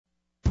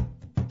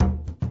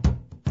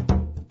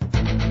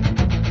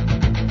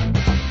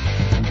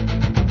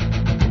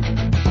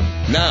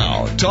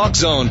Now, Talk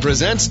Zone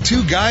presents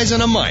Two Guys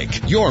and a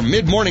Mic, your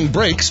mid-morning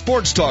break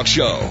sports talk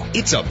show.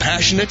 It's a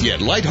passionate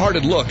yet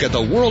lighthearted look at the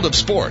world of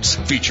sports,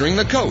 featuring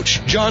the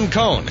coach, John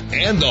Cohn,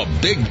 and the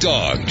Bigg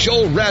Dogg,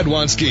 Joel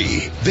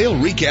Radwanski. They'll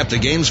recap the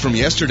games from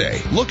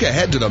yesterday, look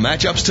ahead to the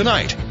matchups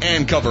tonight,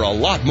 and cover a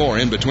lot more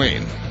in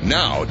between.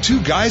 Now, Two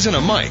Guys and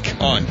a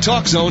Mic on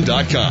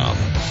TalkZone.com.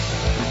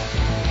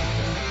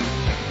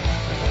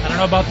 I don't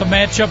know about the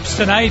matchups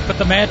tonight, but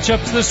the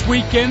matchups this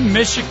weekend,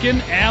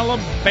 Michigan,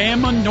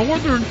 Alabama,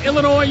 Northern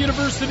Illinois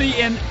University,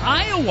 and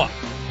Iowa.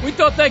 We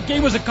thought that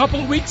game was a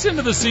couple of weeks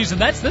into the season.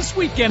 That's this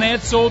weekend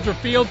at Soldier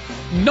Field.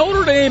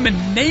 Notre Dame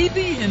and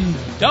Navy in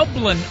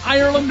Dublin,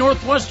 Ireland,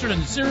 Northwestern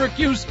and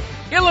Syracuse,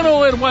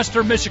 Illinois and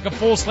Western Michigan,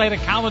 full slate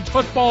of college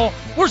football.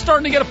 We're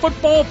starting to get a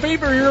football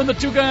fever here on the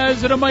Two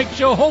Guys and a Mic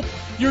show. Hope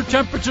your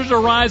temperatures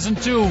are rising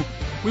too.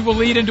 We will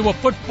lead into a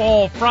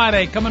football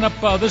Friday coming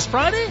up this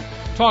Friday.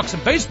 Talk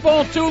some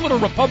baseball, too, a little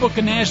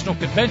Republican National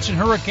Convention,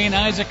 Hurricane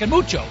Isaac, and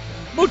mucho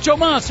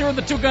mas here on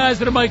the Two Guys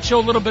and a Mic show,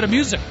 a little bit of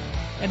music.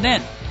 And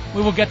then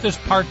we will get this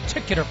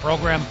particular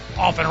program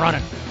off and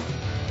running.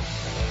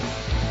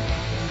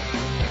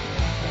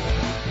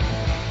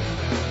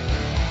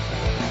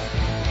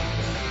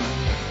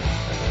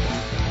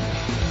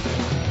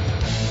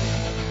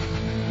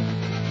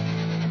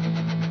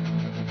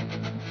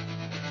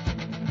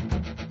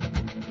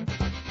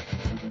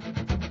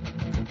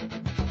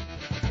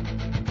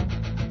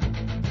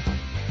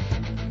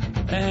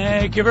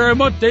 Thank you very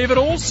much, David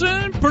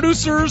Olson,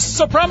 producer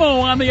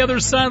supremo on the other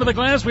side of the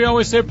glass. We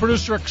always say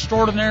producer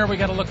extraordinaire. We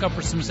got to look up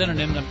for some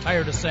synonyms. I'm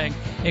tired of saying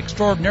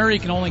extraordinary. You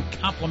can only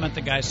compliment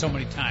the guy so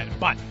many times.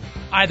 But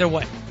either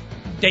way,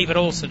 David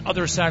Olson,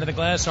 other side of the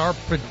glass, our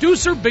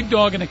producer, Bigg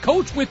Dogg, and a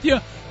coach with you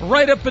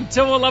right up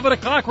until 11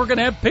 o'clock. We're going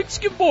to have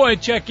Pigskin Boy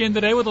check in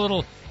today with a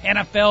little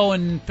NFL,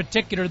 in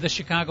particular the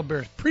Chicago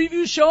Bears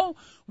preview show.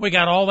 We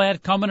got all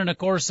that coming, and of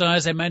course,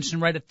 as I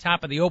mentioned right at the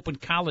top of the open,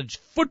 college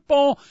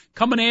football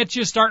coming at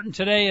you starting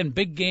today and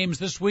big games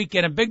this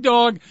weekend. And Bigg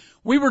Dogg,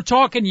 we were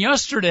talking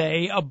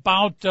yesterday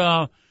about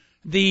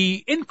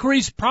the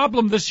increased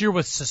problem this year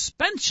with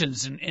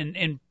suspensions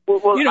and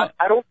well, you know.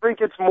 I don't think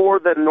it's more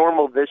than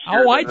normal this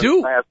year. Oh, I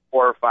do. The last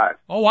 4 or 5.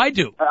 Oh, I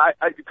do.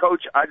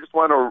 Coach, I just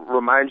want to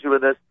remind you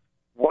of this.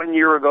 1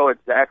 year ago,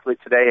 exactly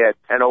today at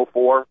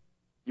 10:04,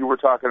 you were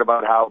talking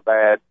about how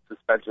bad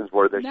suspensions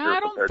were this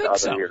year compared to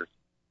other years.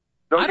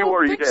 No, I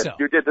don't think so.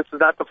 You did. This is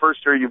not the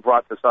first year you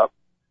brought this up.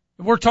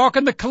 We're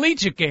talking the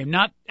collegiate game,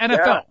 not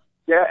NFL.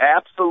 Yeah,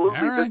 absolutely.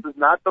 Right. This is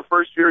not the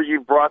first year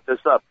you brought this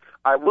up.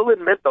 I will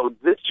admit, though,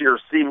 this year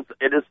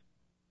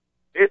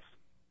it's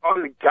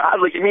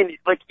ungodly. I mean,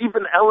 like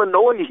even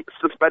Illinois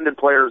suspended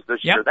players this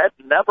year. That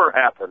never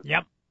happened.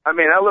 Yep. I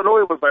mean,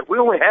 Illinois was like, we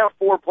only have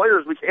 4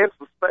 players. We can't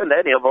suspend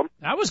any of them.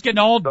 I was getting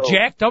all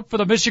jacked up for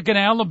the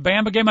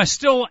Michigan-Alabama game. I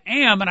still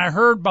am, and I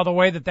heard, by the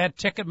way, that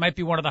ticket might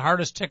be one of the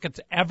hardest tickets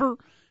ever.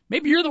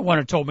 Maybe you're the one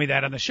who told me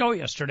that on the show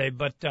yesterday,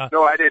 but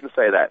no, I didn't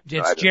say that.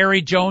 It's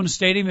Jerry Jones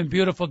Stadium in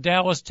beautiful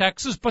Dallas,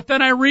 Texas. But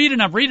then I'm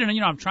reading,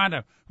 I'm trying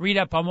to read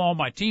up on all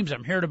my teams.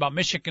 I'm hearing about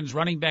Michigan's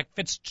running back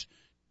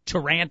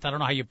Fitzgerald. I don't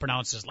know how you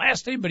pronounce his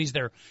last name, but he's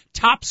their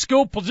top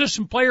skill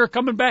position player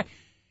coming back.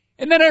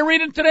 And then I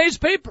read in today's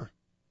paper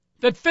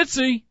that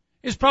Fitzy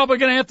is probably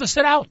going to have to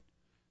sit out.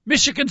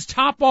 Michigan's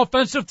top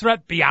offensive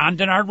threat beyond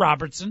Denard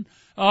Robertson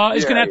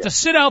is going to have to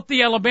sit out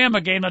the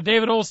Alabama game. Now,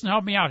 David Olson,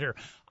 help me out here.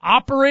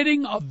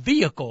 Operating a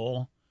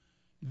vehicle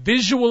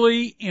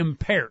visually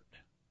impaired.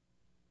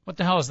 What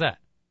the hell is that?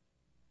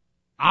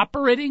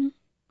 Operating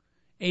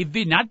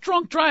not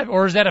drunk driving,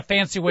 or is that a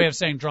fancy way of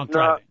saying drunk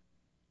driving?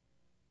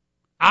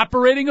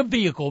 Operating a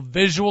vehicle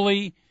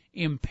visually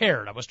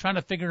impaired. I was trying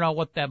to figure out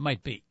what that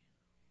might be.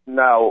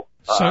 No.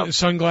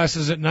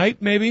 Sunglasses at night,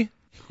 maybe?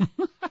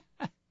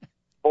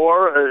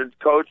 Or,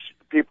 Coach,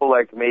 people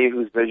like me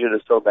whose vision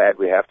is so bad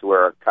we have to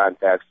wear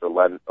contacts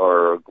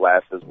or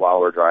glasses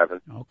while we're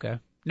driving. Okay.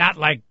 Not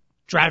like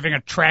driving a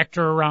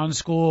tractor around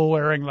school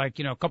wearing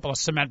a couple of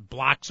cement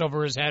blocks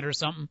over his head or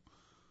something.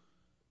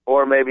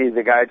 Or maybe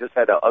the guy just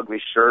had an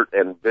ugly shirt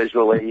and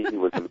visually he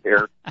was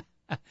impaired.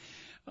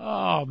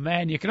 Oh,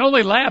 man, you can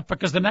only laugh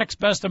because the next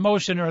best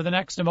emotion or the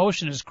next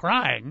emotion is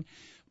crying.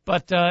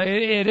 But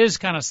it is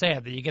kind of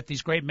sad that you get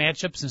these great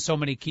matchups and so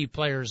many key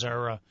players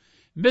are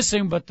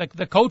missing. But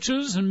the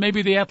coaches and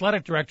maybe the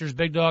athletic directors,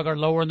 Bigg Dogg, are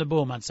lowering the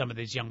boom on some of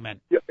these young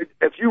men. Yeah,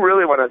 if you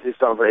really want to see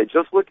something,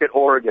 just look at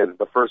Oregon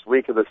the first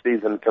week of the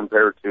season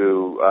compared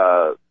to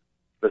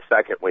the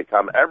second week.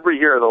 Every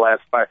year of the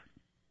last 5,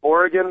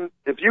 Oregon,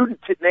 if you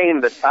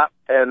name the top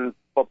 10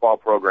 football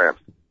programs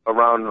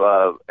around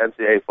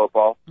NCAA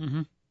football,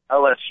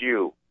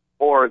 LSU,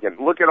 Oregon,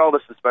 look at all the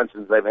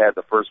suspensions they've had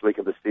the first week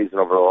of the season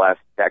over the last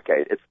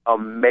decade. It's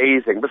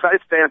amazing.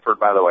 Besides Stanford,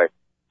 by the way.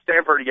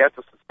 Stanford yet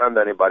to suspend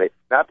anybody,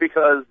 not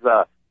because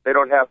they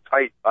don't have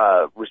tight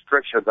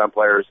restrictions on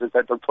players, it's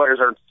that the players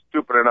aren't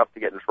stupid enough to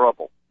get in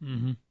trouble.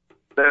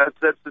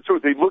 That's the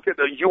truth. You look at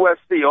the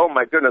USC, oh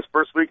my goodness,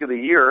 first week of the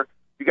year,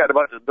 got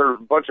there's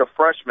a bunch of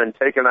freshmen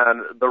taking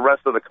on the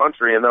rest of the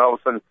country, and then all of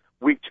a sudden,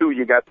 week 2,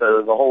 you got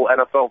the whole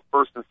NFL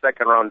first and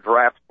second round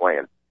draft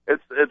plan.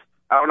 It's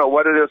I don't know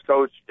what it is,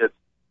 Coach. It's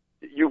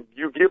you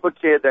give a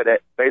kid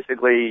that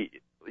basically,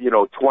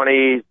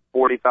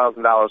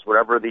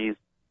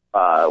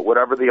 $20,000-$40,000,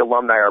 whatever the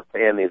alumni are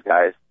paying these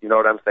guys. You know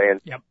what I'm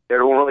saying? Yep. They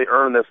don't really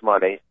earn this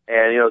money,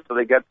 and so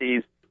they get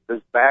this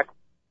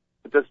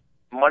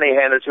money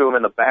handed to them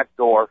in the back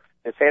door.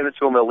 It's handed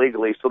to them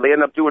illegally, so they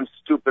end up doing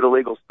stupid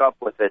illegal stuff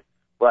with it,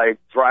 like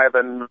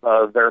driving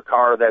their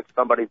car that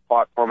somebody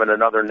bought for them in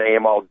another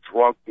name, all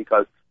drunk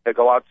because they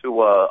go out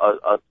to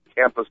a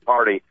campus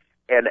party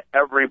and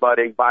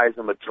everybody buys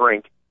them a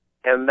drink,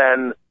 and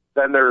then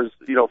there's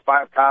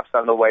 5 cops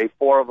on the way.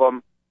 4 of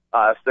them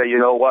say, you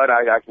know what,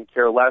 I can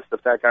care less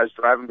if that guy's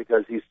driving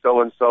because he's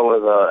so and so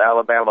of the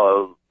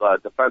Alabama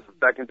defensive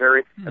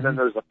secondary, and then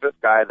there's a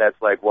 5th guy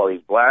that's like, well,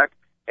 he's black.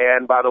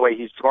 And by the way,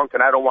 he's drunk,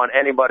 and I don't want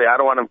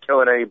him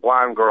killing any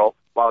blonde girl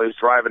while he's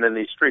driving in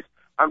these streets.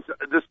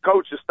 This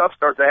stuff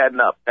starts adding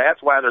up. That's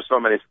why there's so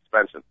many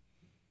suspensions.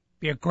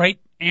 Be a great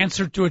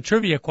answer to a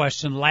trivia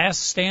question.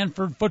 Last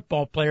Stanford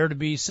football player to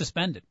be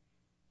suspended.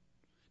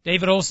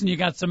 David Olson, you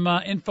got some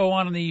info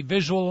on the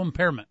visual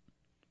impairment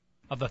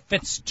of the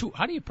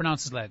how do you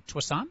pronounce his last?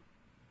 Toussaint?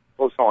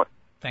 Toussaint.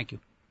 Thank you.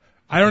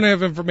 I don't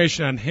have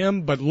information on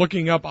him, but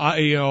looking up,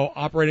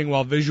 operating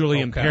while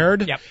visually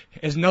impaired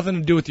has nothing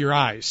to do with your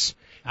eyes.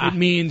 It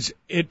means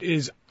it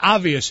is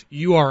obvious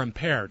you are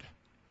impaired.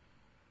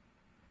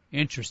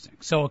 Interesting.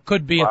 So it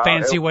could be a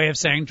fancy way of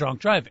saying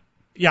drunk driving.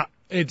 Yeah,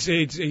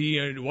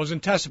 it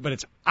wasn't tested, but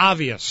it's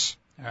obvious.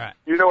 All right.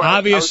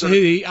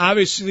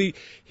 Obviously,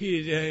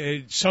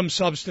 some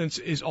substance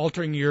is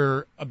altering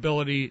your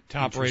ability to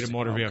operate a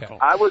motor vehicle.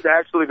 I was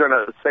actually going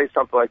to say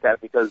something like that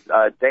because,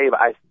 Dave,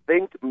 I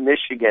think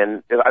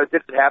Michigan, did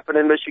it happen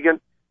in Michigan?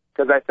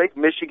 Because I think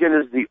Michigan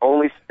is the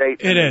only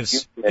state. It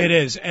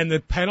is. And the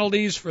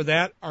penalties for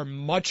that are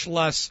much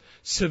less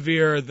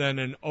severe than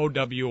an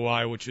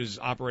OWI, which is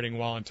operating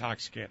while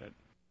intoxicated.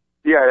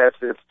 Yeah,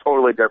 it's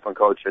totally different,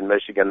 Coach, in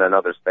Michigan than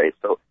other states.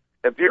 So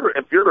if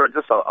you're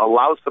just a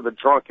louse of a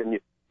drunk and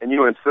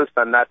you insist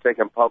on not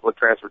taking public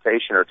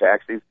transportation or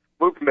taxis,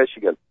 move to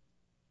Michigan.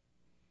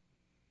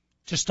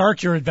 To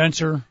start your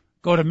adventure,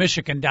 go to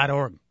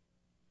Michigan.org.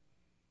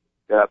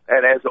 Yeah,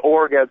 and as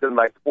org as in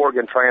like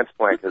organ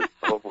transplant,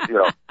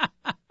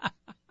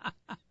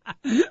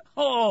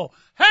 Oh,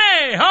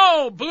 hey,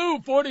 ho, Blue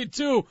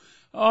 42.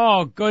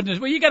 Oh, goodness.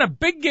 Well, you got a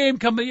big game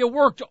coming. You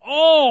worked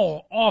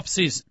all off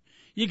season.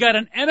 You got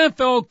an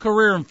NFL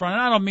career in front,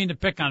 and I don't mean to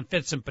pick on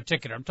Fitz in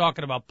particular. I'm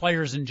talking about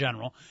players in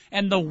general.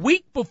 And the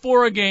week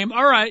before a game,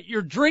 all right,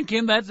 you're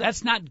drinking.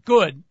 That's not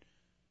good.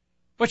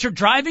 But you're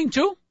driving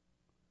too?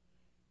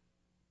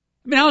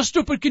 I mean, how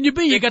stupid can you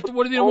be? You got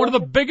one of the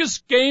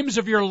biggest games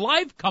of your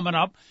life coming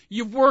up.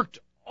 You've worked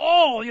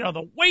all,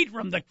 the weight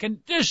room, the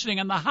conditioning,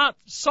 and the hot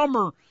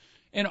summer,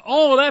 and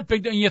all of that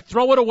big, and you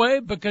throw it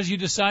away because you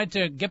decide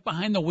to get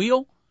behind the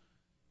wheel,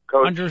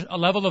 Coach, under a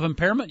level of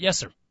impairment? Yes,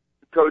 sir.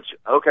 Coach,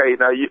 okay,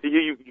 now you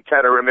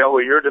kind of remember,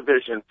 well, you're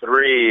Division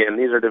III and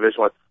these are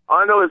Division I.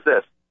 All I know is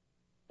this.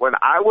 When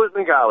I was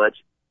in college,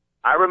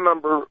 I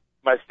remember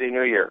my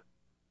senior year,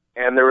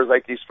 and there was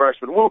like these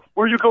freshmen, where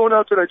are you going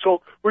out tonight,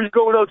 Joel? Where are you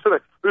going out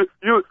tonight?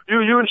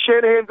 You and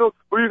Shanahan,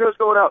 where are you guys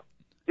going out?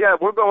 Yeah,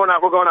 we're going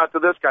out to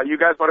this guy. You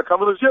guys want to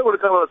come with us? Yeah, want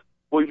to come with us.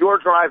 Well, you're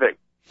driving,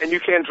 and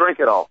you can't drink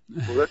at all.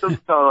 Well, that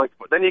doesn't sound like,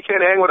 then you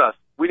can't hang with us.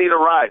 We need a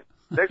ride.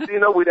 Next thing you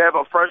know, we'd have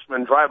a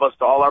freshman drive us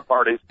to all our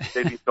parties.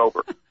 They'd be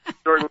sober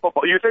during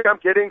football. You think I'm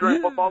kidding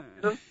during football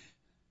season?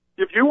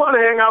 If you want to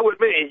hang out with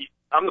me,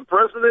 I'm the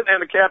president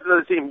and the captain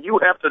of the team. You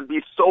have to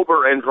be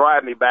sober and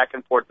drive me back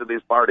and forth to these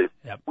parties.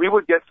 Yep. We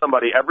would get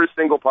somebody every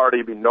single party.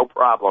 It'd be no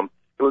problem.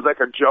 It was like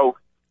a joke.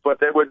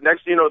 But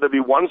next thing you know, there'd be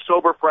one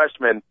sober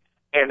freshman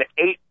and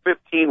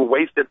 8-15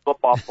 wasted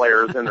football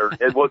players. And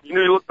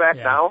you look back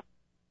now,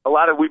 a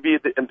lot of we'd be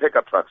in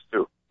pickup trucks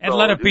too. And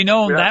let it be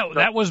known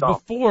that was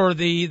before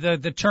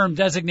the term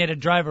designated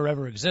driver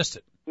ever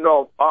existed.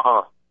 No,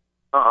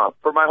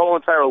 For my whole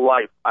entire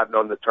life, I've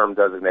known the term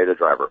designated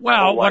driver.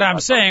 Well, what I'm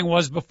saying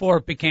was before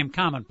it became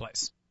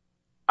commonplace.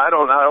 I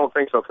don't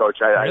think so, Coach.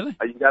 Really?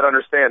 You got to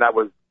understand, I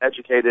was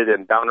educated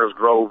in Downers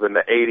Grove in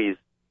the 80s.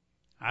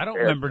 I don't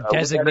remember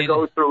designated.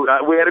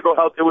 We had to go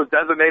help. It was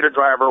designated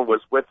driver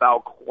was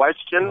without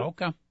question.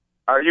 Okay.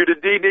 Are you the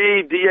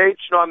DD, DH?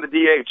 No, I'm the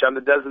DH. I'm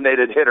the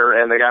designated hitter,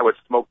 and the guy would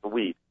smoke the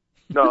weed.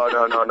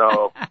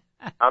 No.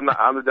 I'm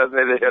the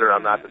designated hitter.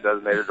 I'm not the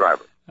designated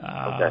driver.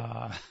 Okay.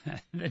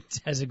 The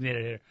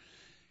designated hitter.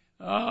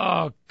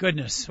 Oh,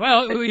 goodness.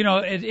 Well,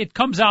 it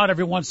comes out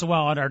every once in a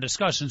while in our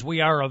discussions.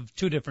 We are of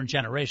two different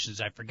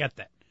generations. I forget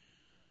that.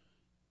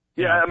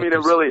 Yeah, it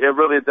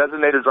really,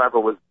 designated driver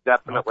was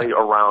definitely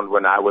around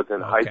when I was in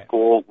high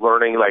school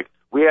learning. Like,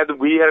 we had to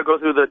go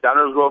through the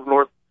Downers Grove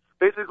North.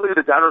 Basically,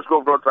 the Downers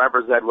Grove North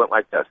driver's ed went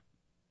like this.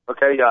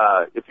 Okay,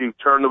 if you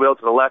turn the wheel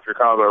to the left, your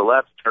car will go to the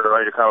left. Turn it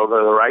right, your car will go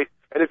to the right.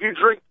 And if you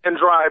drink and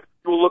drive,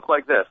 you will look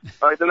like this.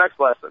 All right, the next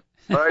lesson.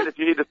 All right, if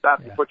you need to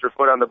stop, you put your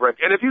foot on the brake.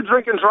 And if you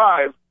drink and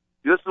drive,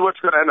 This is what's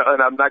going to,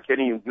 and I'm not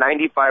kidding you,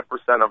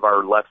 95% of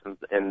our lessons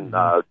in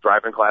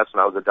driving class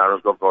when I was at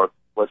Downers Grove North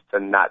was to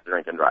not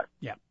drink and drive.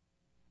 Yeah.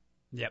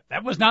 Yeah,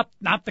 that was not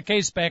the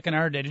case back in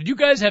our day. Did you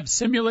guys have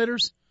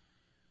simulators?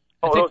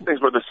 Oh, those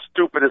things were the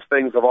stupidest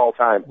things of all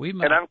time.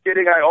 And I'm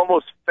kidding, I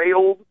almost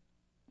failed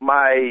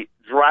my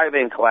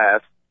driving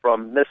class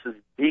from Mrs.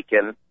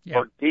 Deacon,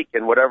 or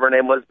Deacon, whatever her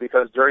name was,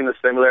 because during the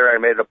simulator I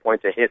made it a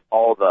point to hit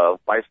all the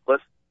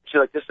bicyclists. She's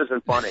like, this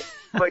isn't funny.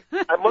 I'm like,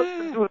 I must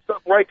have doing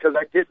something right because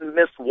I didn't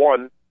miss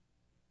one.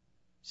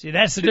 See,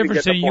 that's the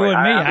difference between you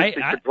and me.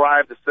 I could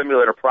drive the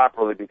simulator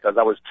properly because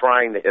I was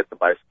trying to hit the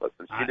bicyclist,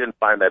 and she didn't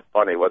find that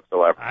funny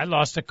whatsoever. I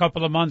lost a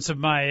couple of months of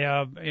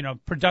my,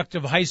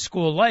 productive high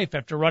school life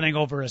after running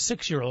over a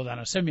 6-year-old on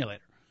a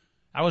simulator.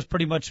 I was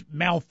pretty much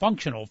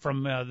malfunctional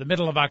from the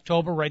middle of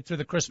October right through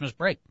the Christmas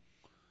break.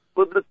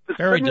 Well, the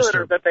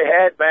simulators that they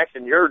had back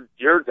in your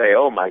day,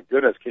 oh my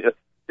goodness,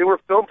 they were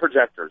film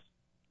projectors.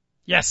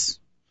 Yes.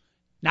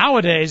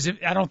 Nowadays,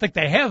 I don't think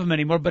they have them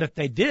anymore, but if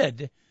they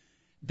did,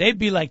 they'd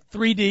be like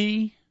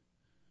 3D,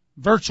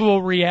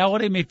 virtual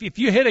reality. I mean, if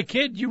you hit a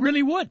kid, you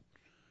really would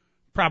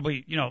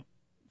probably,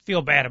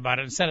 feel bad about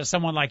it instead of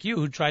someone like you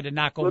who tried to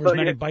knock over as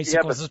many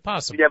bicycles as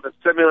possible. You have a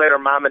simulator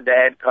mom and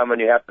dad come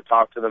and you have to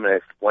talk to them and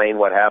explain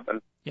what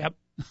happened. Yep.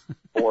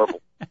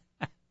 Horrible.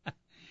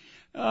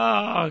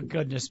 Oh,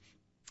 goodness.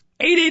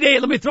 888,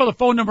 let me throw the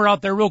phone number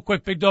out there real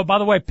quick, Big Dog. By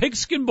the way,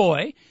 Pigskin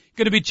Boy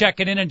going to be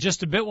checking in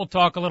just a bit. We'll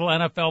talk a little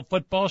NFL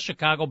football.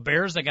 Chicago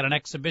Bears, they got an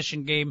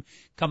exhibition game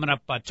coming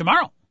up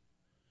tomorrow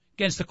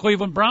against the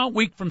Cleveland Browns.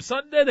 Week from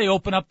Sunday, they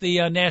open up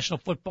the National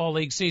Football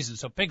League season.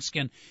 So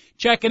Pigskin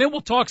checking in.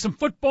 We'll talk some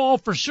football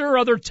for sure.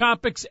 Other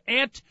topics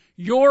at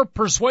your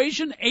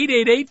persuasion.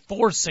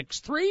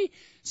 888-463-6748.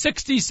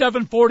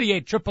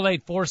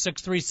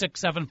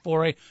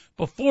 888-463-6748.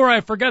 Before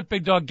I forget,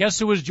 Big Dog, guess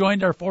who has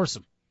joined our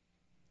foursome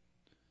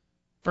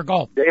for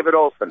golf? David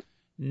Olson.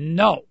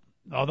 No.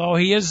 Although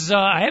he is,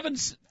 I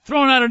haven't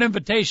thrown out an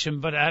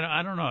invitation, but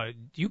I don't know.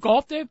 Do you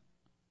golf, Dave?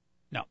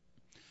 No.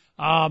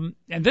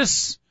 And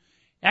this,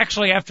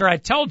 actually, after I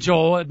tell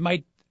Joel, it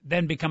might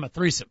then become a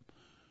threesome.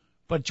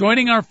 But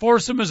joining our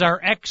foursome is our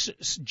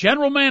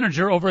ex-general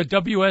manager over at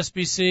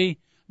WSBC,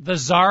 the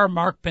Czar,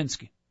 Mark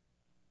Pinsky.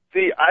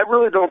 See, I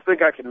really don't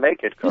think I can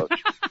make it, Coach.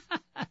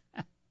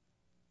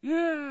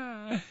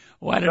 Yeah.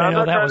 Why did I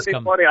know that was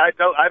coming? Funny. I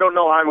don't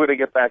know how I'm going to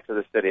get back to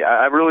the city.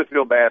 I really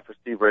feel bad for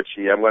Steve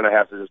Ritchie. I'm going to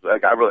have to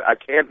I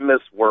can't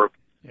miss work.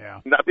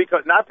 Yeah. Not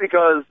because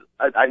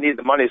I need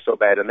the money so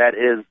bad, and that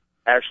is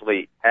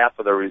actually half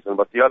of the reason.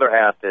 But the other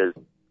half is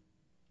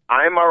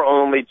I'm our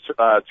only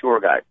tour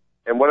guide,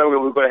 and what are we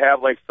going to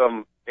have? Like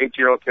some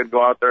 8-year-old kid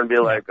go out there and be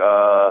like,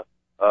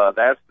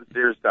 "That's the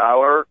Sears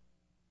Tower.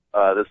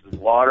 This is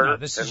water, no,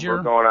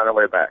 we're going on our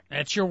way back."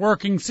 That's your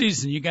working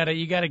season. You got to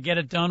get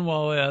it done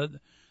while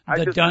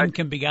done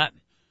can be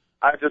gotten.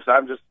 I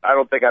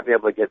don't think I'd be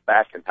able to get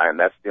back in time.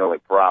 That's the only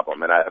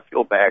problem, and I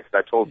feel bad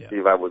because I told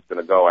Steve I was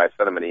going to go. I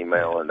sent him an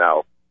email, and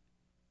now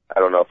I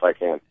don't know if I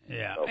can.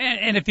 Yeah, so.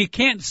 And if you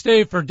can't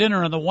stay for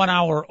dinner in the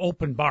 1-hour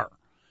open bar,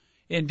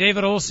 and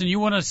David Olson, you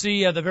want to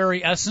see the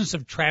very essence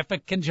of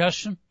traffic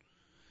congestion?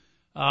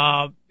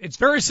 It's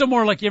very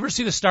similar. Like, you ever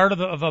see the start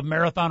of a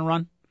marathon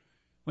run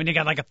when you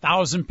got like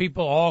 1,000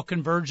 people all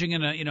converging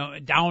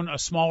in down a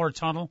smaller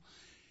tunnel?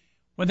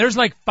 When there's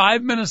like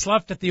 5 minutes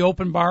left at the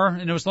open bar,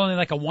 and it was only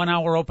like a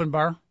 1-hour open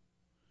bar,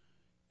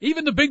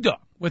 even the Big Dog,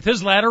 with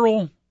his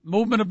lateral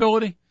movement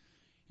ability,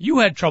 you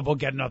had trouble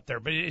getting up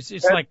there. But it's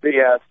like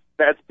BS.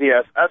 That's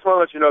BS. I just want to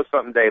let you know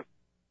something, Dave.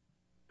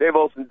 Dave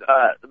Olson,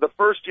 the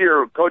first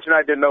year, Coach and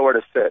I didn't know where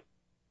to sit.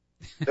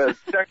 The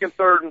second,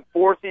 third, and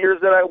fourth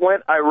years that I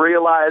went, I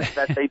realized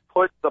that they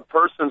put the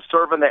person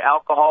serving the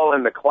alcohol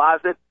in the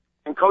closet,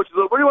 and Coach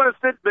was like, "Where do you want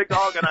to sit, Big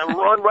Dog?" And I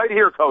run right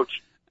here,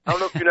 Coach. I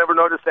don't know if you never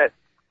noticed that.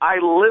 I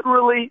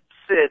literally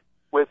sit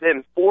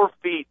within 4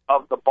 feet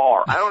of the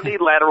bar. I don't need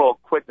lateral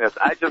quickness.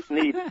 I just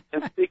need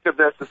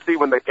instinctiveness to see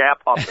when the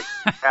gap happens.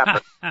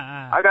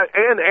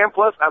 And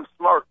plus I'm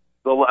smart.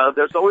 So,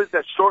 there's always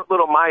that short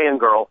little Mayan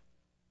girl.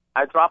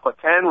 I drop a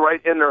 10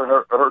 right in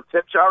her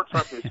tip jar.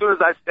 Trust me, as soon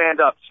as I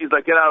stand up, she's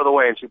like, "Get out of the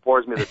way," and she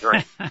pours me the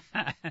drink. and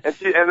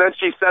then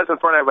she says in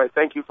front of everybody,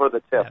 "Thank you for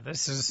the tip." Yeah,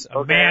 this is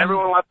okay.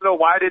 Everyone wants to know,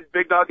 why did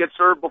Big Dog get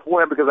served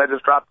before him? Because I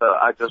just dropped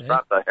a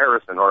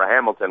Harrison or a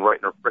Hamilton right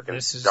in her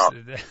frickin' jar.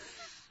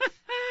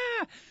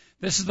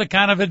 This is the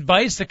kind of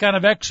advice, the kind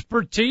of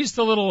expertise,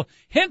 the little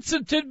hints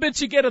and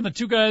tidbits you get on the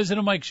Two Guys in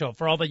a Mic show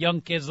for all the young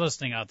kids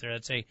listening out there.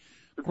 That's a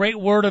great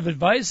word of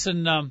advice.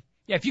 And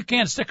yeah, if you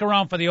can't stick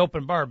around for the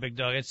open bar, Big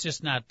Dog, it's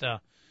just not.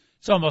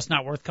 It's almost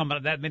not worth coming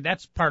to that. I mean,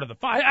 that's part of the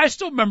fun. I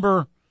still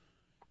remember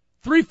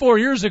 3-4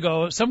 years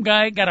ago, some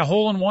guy got a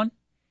hole in one,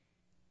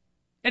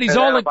 and he's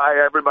all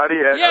by everybody.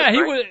 Yeah,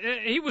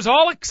 he was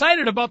all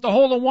excited about the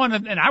hole in one,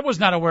 and I was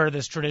not aware of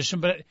this tradition,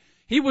 but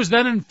he was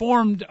then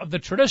informed of the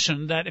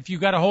tradition that if you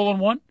got a hole in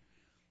one,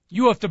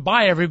 you have to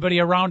buy everybody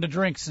a round of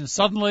drinks, and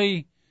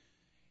suddenly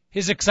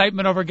his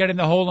excitement over getting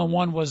the hole in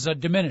one was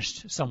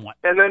diminished somewhat.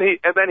 And then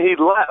he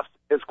left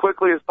as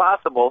quickly as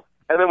possible.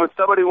 And then when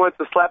somebody went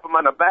to slap him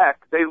on the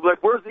back, they were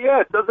like, where's he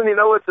at? Doesn't he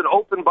know it's an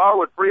open bar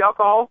with free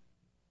alcohol?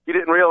 He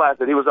didn't realize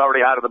that he was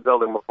already out of the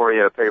building before he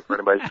had to pay for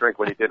anybody's drink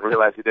when he didn't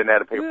realize he didn't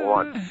have to pay for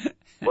one.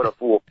 What a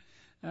fool.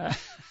 By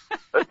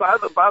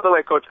the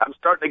way, Coach, I'm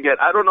starting to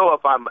get, I don't know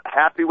if I'm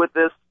happy with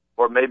this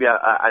or maybe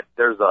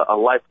there's a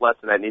life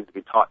lesson that needs to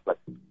be taught, but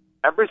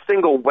every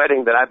single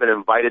wedding that I've been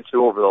invited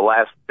to over the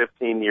last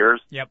 15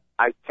 years,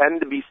 I tend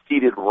to be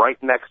seated right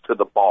next to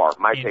the bar,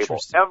 my table,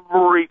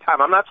 every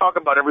time. I'm not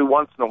talking about every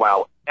once in a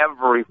while,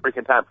 every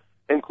freaking time,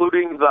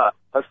 including the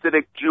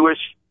Hasidic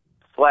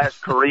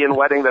Jewish/Korean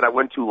wedding that I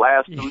went to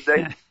last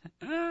Tuesday,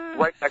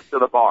 right next to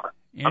the bar.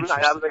 I was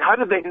like, how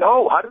did they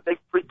know? How did they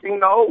freaking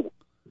know?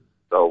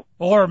 So,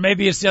 or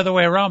maybe it's the other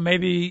way around.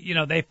 Maybe,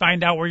 they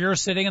find out where you're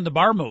sitting and the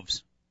bar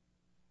moves.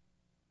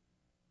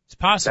 It's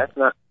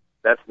possible.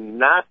 That's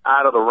not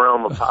out of the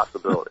realm of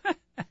possibility.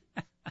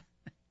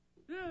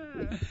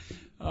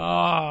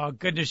 Oh,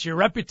 goodness. Your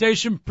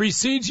reputation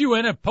precedes you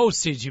and it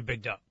postcedes you,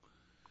 Bigg Dogg.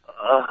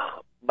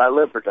 My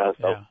liver does,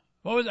 though. Yeah.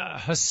 What was a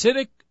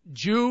Hasidic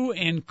Jew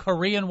and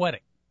Korean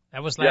wedding?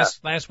 That was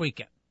last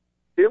weekend.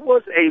 It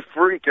was a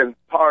freaking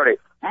party.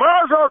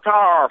 Mazel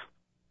tov!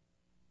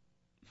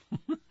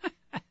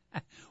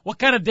 What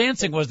kind of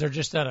dancing was there,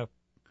 just out of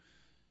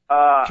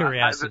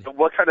curiosity?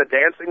 What kind of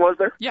dancing was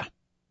there? Yeah.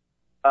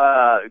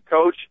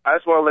 Coach, I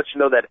just want to let you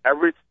know that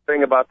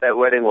everything about that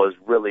wedding was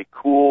really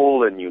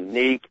cool and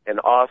unique and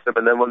awesome.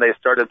 And then when they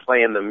started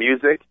playing the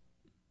music,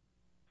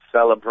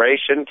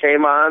 Celebration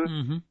came on.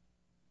 Mm-hmm.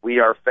 We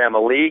Are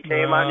Family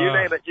came on.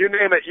 You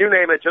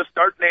name it. Just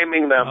start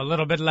naming them. A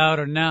little bit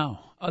louder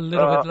now. A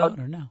little bit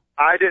louder now.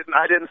 I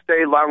didn't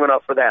stay long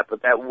enough for that,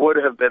 but that would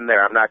have been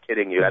there. I'm not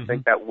kidding you. Mm-hmm. I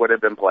think that would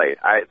have been played.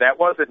 That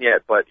wasn't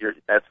yet, but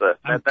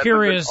I'm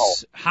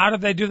curious, how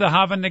did they do the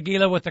Hava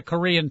Nagila with the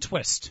Korean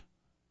twist?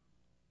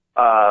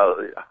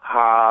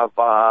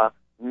 Hava,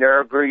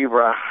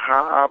 Nergriva,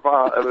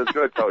 Hava. It was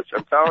good, Coach.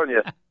 I'm telling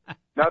you.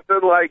 Nothing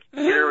like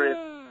hearing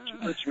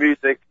Jewish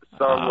music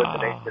sung with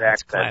an ancient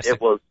accent. Classic.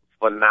 It was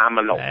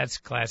phenomenal. That's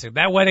classic.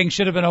 That wedding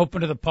should have been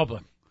open to the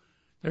public.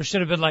 There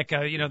should have been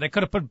they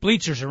could have put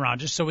bleachers around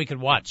just so we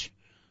could watch.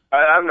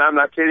 I'm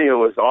not kidding you.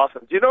 It was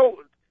awesome.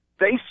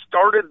 They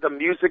started the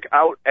music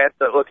out at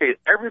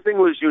everything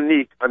was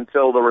unique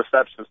until the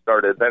reception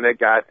started. Then it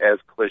got as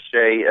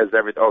cliche as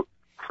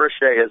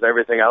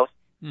everything else.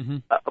 Mm-hmm.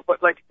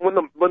 But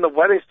when the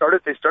wedding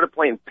started, they started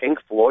playing Pink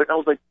Floyd. I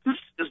was like, this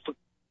is the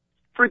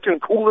freaking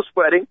coolest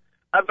wedding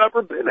I've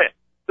ever been at.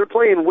 They're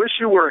playing Wish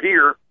You Were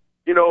Here,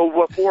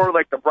 before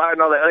the bride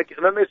and all that.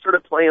 And then they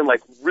started playing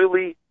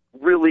really,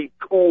 really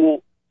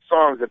cool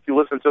songs. If you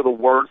listen to the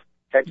words,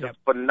 just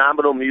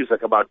phenomenal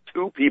music about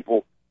two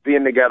people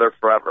being together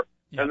forever.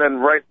 Yep. And then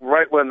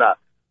right when the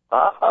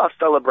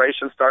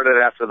celebration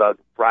started after the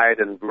bride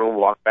and groom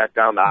walked back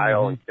down the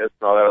aisle and kissed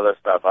and all that other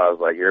stuff, I was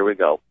like, here we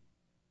go.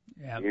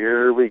 Yep.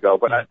 Here we go.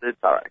 But it's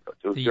all right, Coach.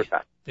 It was your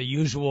time. The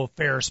usual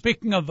fare.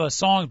 Speaking of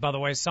songs, by the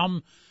way,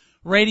 some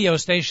radio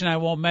station, I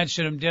won't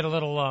mention them, did a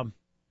little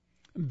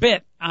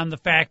bit on the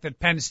fact that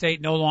Penn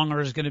State no longer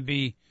is going to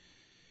be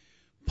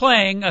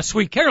playing a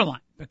Sweet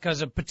Caroline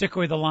because of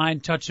particularly the line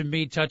Touching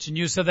Me, Touching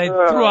You. So they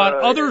threw out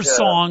other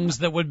songs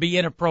that would be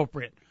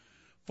inappropriate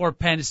for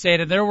Penn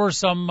State. And there were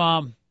some,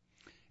 I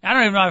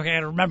don't even know if I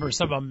can remember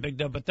some of them, Bigg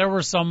Dogg, but there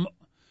were some,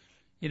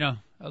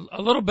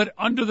 a little bit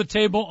under the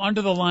table,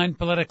 under the line,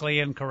 politically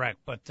incorrect.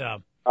 But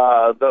the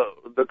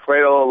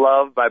Cradle of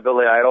Love by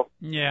Billy Idol.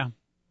 Yeah.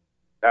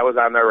 That was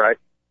on there, right?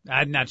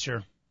 I'm not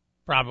sure.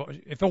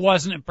 Probably. If it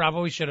wasn't, it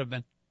probably should have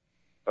been.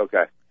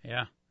 Okay.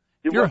 Yeah.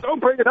 Don't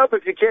bring it up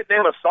if you can't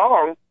name a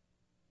song.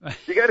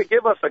 You got to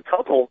give us a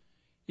couple.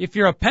 If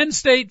you're a Penn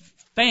State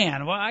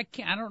fan, well, I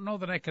don't know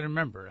that I can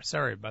remember.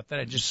 Sorry about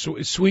that.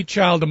 Sweet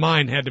Child of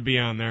Mine had to be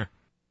on there.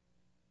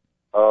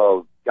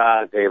 Oh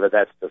God, David,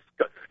 that's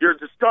disgusting. You're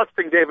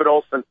disgusting, David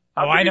Olson.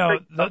 I know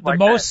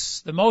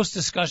the most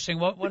disgusting.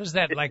 What is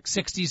that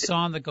 60s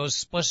song that goes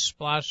splish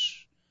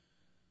splash?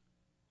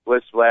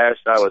 Splish splash.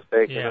 I was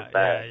thinking of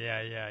that.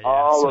 Yeah.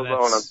 All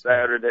alone on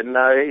Saturday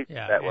night.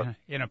 Yeah, that was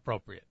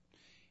inappropriate.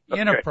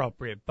 Okay.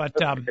 Inappropriate. But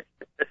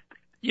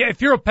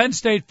if you're a Penn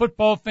State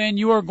football fan,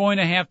 you are going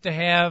to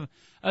have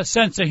a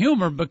sense of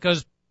humor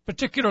because,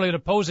 particularly at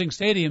opposing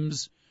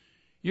stadiums,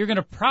 you're going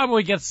to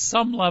probably get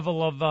some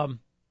level of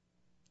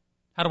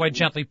how do I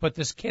gently put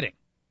this, kidding.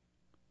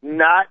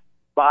 Not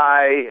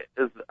by.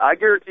 I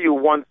guarantee you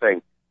one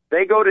thing.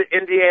 They go to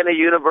Indiana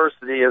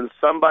University and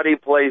somebody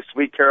plays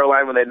Sweet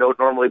Caroline when they don't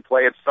normally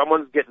play it.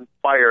 Someone's getting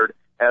fired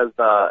as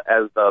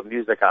the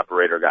music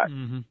operator guy.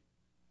 Mm-hmm.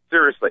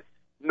 Seriously.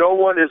 No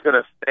one is going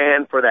to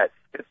stand for that.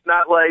 It's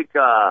not like,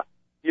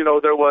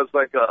 there was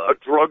a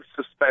drug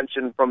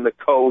suspension from the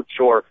coach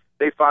or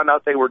they found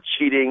out they were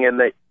cheating and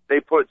they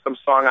put some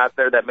song out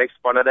there that makes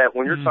fun of that.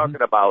 When you're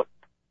talking about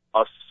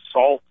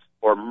assault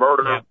or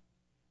murder,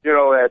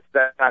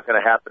 that's not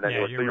going to happen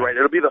anyway. So you're right.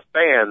 It'll be the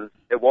fans.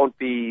 It won't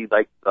be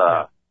the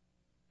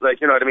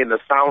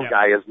sound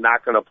guy is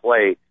not going to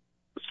play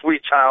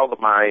Sweet Child of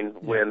Mine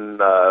when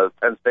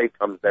Penn State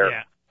comes there.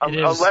 Yeah.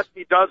 Unless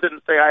he does it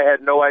and say, I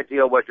had no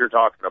idea what you're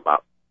talking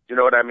about. You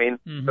know what I mean?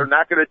 Mm-hmm. They're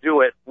not going to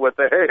do it with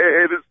the,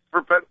 hey, this is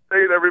for Penn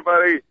State,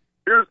 everybody.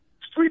 Here's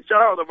sweet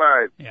child of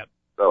mine. Yep.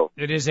 So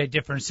it is a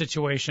different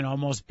situation,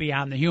 almost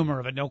beyond the humor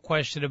of it, no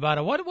question about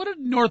it. What did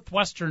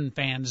Northwestern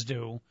fans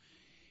do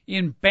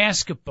in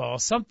basketball?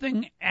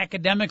 Something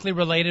academically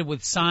related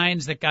with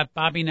signs that got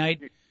Bobby Knight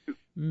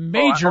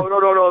major. Oh,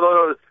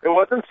 no. It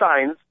wasn't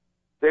signs.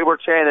 They were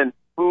chanting,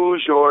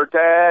 "Who's your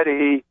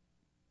daddy?"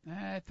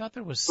 I thought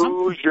there was something.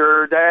 Who's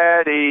your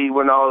daddy?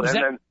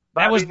 Then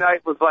Bobby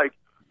Knight was like,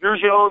 "You're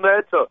yelling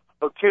that to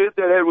a kid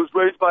that was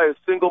raised by a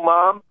single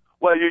mom?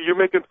 Well, you're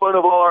making fun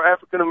of all our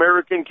African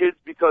American kids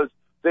because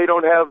they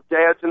don't have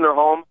dads in their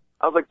home."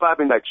 I was like,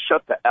 Bobby Knight,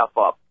 shut the F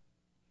up.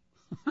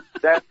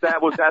 That's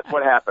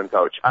what happened,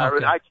 Coach.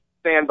 Okay. I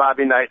stand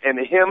Bobby Knight and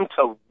him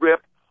to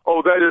rip.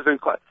 Oh, that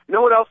isn't class. You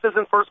know what else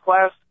isn't first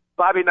class?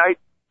 Bobby Knight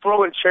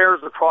throwing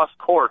chairs across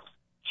courts,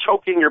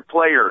 choking your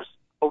players,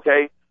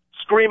 okay?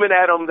 Screaming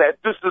at them that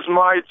this is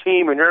my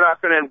team and you're not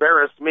going to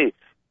embarrass me.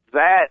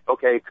 That's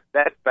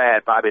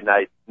bad, Bobby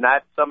Knight.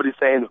 Not somebody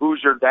saying,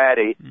 "Who's your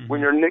daddy?"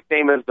 when your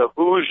nickname is the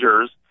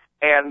Hoosiers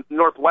and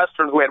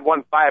Northwestern, who had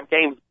won 5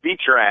 games,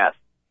 beat your ass,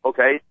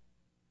 okay?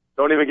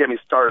 Don't even get me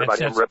started about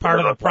him ripping. That's part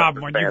of the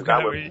problem when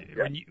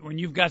when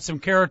you've got some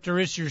character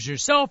issues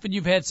yourself and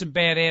you've had some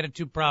bad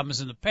attitude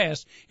problems in the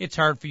past. It's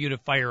hard for you to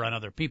fire on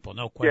other people.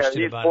 No question about it.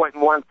 Yeah, he's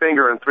pointing one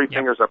finger and 3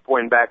 fingers are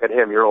pointing back at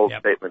him. Your old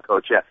statement,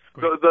 Coach. Yeah.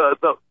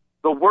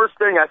 The worst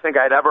thing I think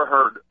I'd ever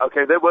heard.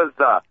 Okay, there was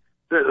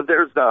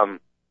there's some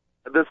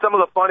of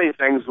the funny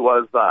things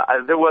was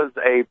there was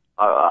a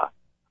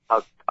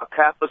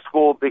Catholic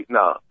school beating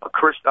a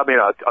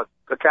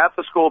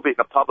Catholic school beating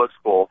a public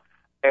school,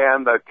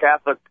 and the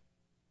Catholic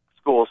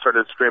school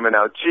started screaming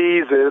out,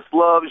 "Jesus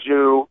loves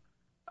you."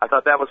 I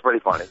thought that was pretty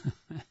funny.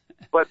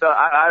 But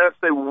I have to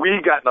say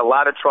we got in a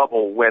lot of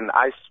trouble when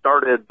I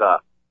started.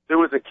 There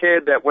was a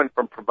kid that went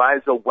from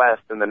Proviso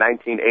West in the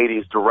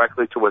 1980s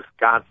directly to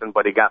Wisconsin,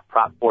 but he got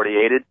Prop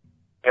 48'd.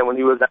 And when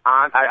he was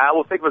on, I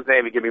will think of his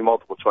name and give me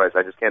multiple choice.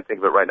 I just can't think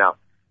of it right now.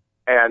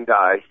 And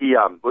he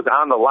was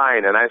on the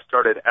line, and I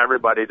started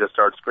everybody to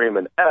start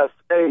screaming,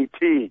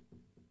 "S-A-T,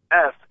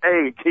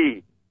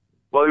 S-A-T."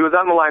 Well, he was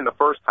on the line the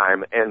first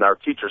time, and our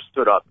teacher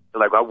stood up,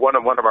 like one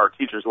of our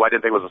teachers who I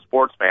didn't think was a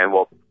sports fan.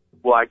 Well,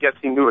 I guess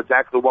he knew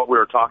exactly what we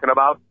were talking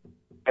about.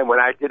 And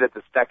when I did it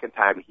the second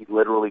time, he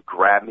literally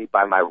grabbed me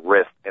by my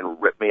wrist and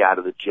ripped me out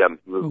of the gym.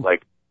 He was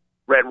like,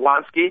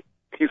 "Radwanski,"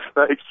 he's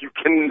like, "you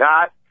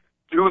cannot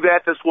do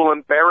that. This will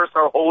embarrass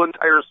our whole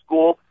entire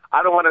school.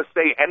 I don't want to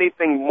say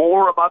anything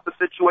more about the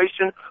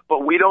situation,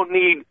 but we don't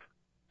need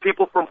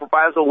people from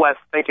Proviso West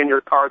thinking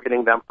you're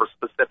targeting them for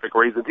specific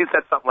reasons." He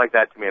said something like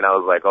that to me, and I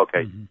was like,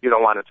 okay, you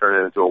don't want to turn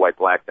it into a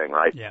white-black thing,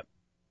 right? Yep.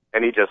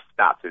 And he just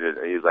stopped it.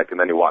 He's like, and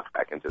then he walked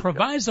back into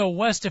Proviso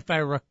West, if I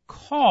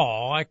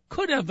recall, I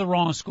could have the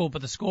wrong school,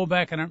 but the school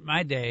back in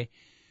my day,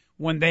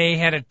 when they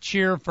had a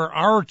cheer for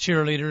our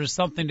cheerleaders,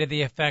 something to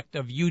the effect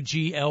of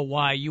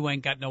UGLY, you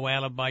ain't got no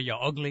alibi,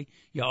 you're ugly,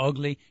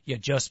 you're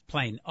just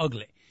plain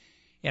ugly.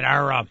 And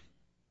our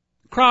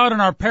crowd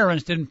and our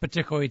parents didn't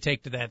particularly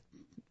take to that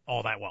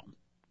all that well.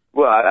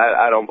 Well,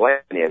 I don't blame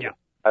any of you.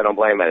 I don't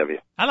blame any of you.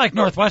 I like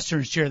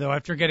Northwestern's cheer, though,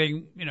 after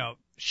getting,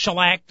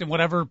 shellacked in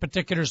whatever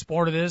particular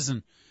sport it is.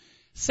 And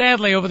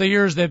sadly, over the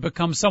years, they've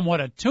become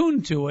somewhat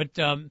attuned to it.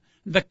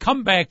 The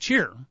comeback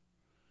cheer.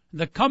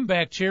 The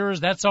comeback cheer is,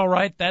 that's all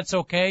right, that's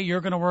okay,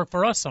 you're going to work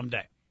for us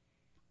someday.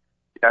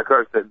 Yeah, of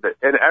course. And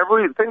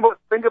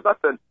think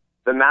about the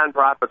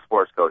nonprofit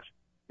sports, Coach.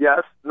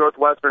 Yes,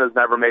 Northwestern has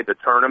never made the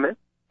tournament.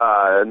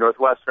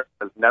 Northwestern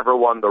has never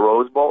won the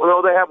Rose Bowl.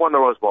 No, they have won the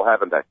Rose Bowl,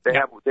 haven't they?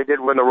 They did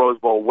win the Rose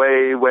Bowl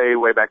way, way,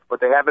 way back, but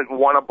they haven't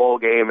won a bowl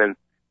game in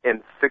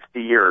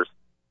 60 years.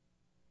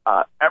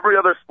 Every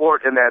other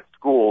sport in that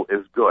school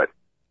is good.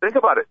 Think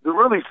about it.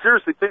 Really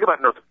seriously, think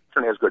about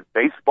Northwestern has good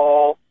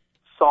baseball,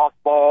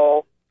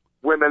 softball,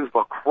 women's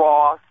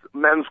lacrosse,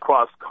 men's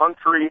cross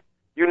country.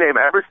 You name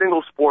it. Every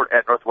single sport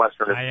at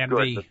Northwestern is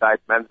good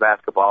besides men's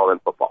basketball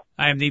and football.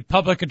 I am the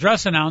public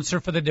address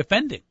announcer for the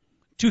defending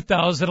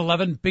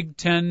 2011 Big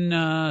Ten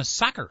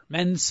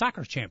men's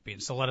soccer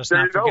champions. So let us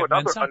not forget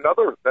men's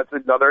soccer. That's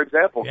another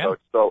example, Coach.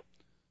 So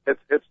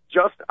it's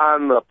just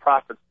on the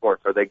profit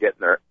sports are they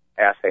getting their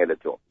ass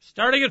handed to them.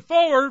 Starting it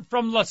forward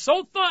from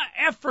Lesotho,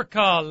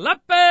 Africa,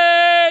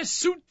 Lepe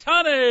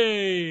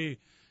Sutane.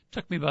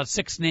 Took me about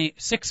six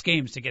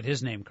games to get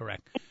his name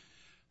correct.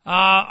 All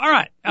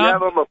right. Do you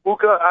have a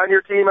Mapuka on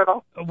your team at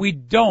all? We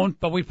don't,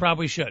 but we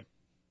probably should.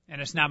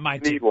 And it's not my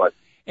team. Need what?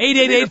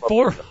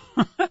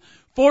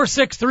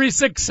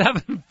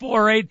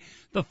 888-463-6748.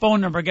 The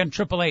phone number again,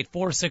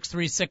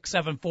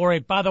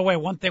 888-463-6748. By the way,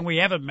 one thing we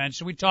haven't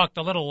mentioned, we talked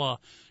a little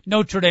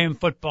Notre Dame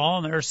football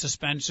and their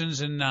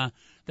suspensions and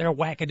their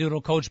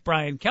wackadoodle coach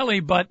Brian Kelly,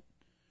 but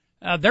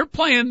they're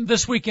playing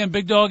this weekend,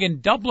 Bigg Dogg,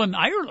 in Dublin,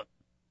 Ireland,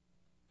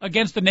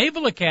 against the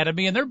Naval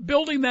Academy, and they're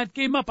building that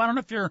game up. I don't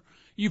know if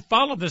you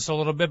followed this a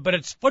little bit, but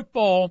it's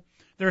football.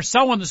 They're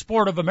selling the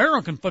sport of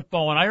American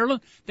football in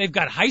Ireland. They've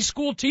got high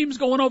school teams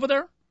going over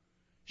there.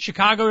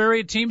 Chicago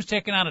area teams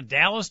taking on a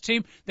Dallas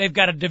team. They've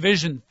got a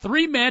Division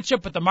III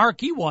matchup, but the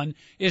marquee one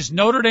is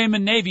Notre Dame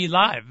and Navy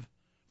live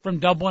from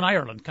Dublin,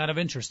 Ireland. Kind of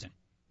interesting.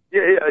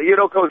 Yeah, you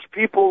know, Coach,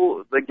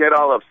 people that get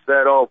all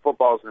upset, oh,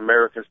 football's an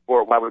American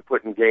sport, why are we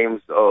putting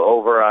games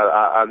over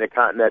on the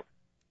continent?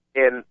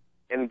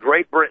 In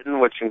Great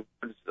Britain, which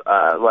includes,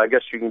 well, I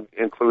guess you can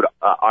include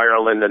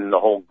Ireland and the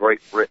whole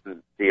Great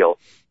Britain deal,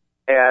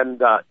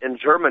 and in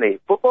Germany,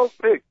 football's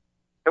big.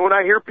 And when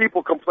I hear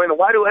people complaining,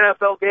 why do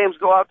NFL games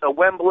go out to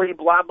Wembley,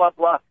 blah, blah,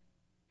 blah,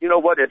 you know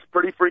what, it's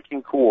pretty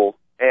freaking cool.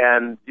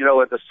 And, you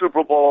know, at the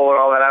Super Bowl and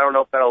all that, I don't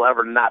know if that'll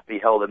ever not be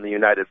held in the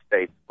United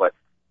States, but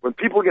when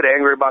people get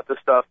angry about this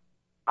stuff,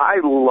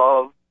 I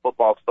love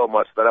football so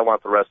much that I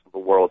want the rest of the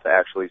world to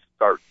actually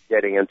start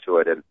getting into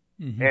it. And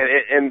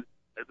and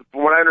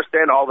from what I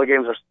understand, all the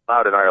games are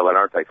out in Ireland,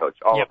 aren't they, Coach?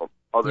 All of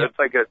them. It's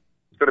like it's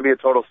going to be a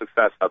total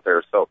success out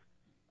there. So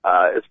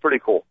it's pretty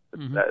cool.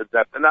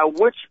 Now,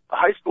 which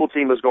high school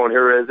team is going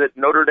here? Is it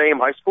Notre Dame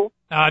High School?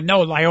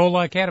 No,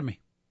 Loyola Academy.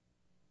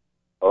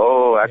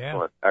 Oh,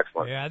 excellent,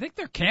 excellent. Yeah, I think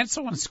they're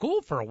canceling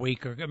school for a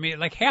week. I mean,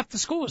 like half the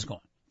school is going.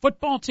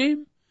 Football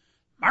team,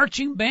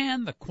 marching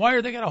band, the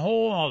choir, they got a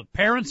whole, all the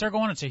parents are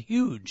going. It's a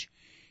huge,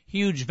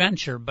 huge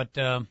venture, but,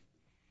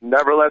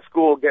 never let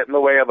school get in the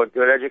way of a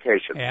good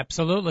education.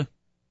 Absolutely.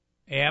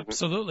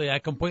 Absolutely. I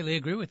completely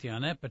agree with you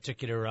on that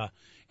particular,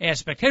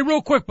 aspect. Hey,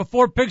 real quick,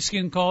 before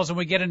Pigskin calls and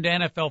we get into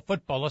NFL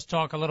football, let's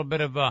talk a little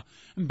bit of,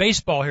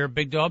 baseball here,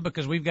 Big Dog,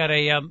 because we've got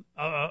a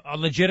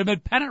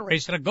legitimate pennant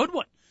race and a good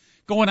one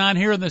going on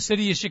here in the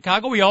city of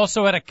Chicago. We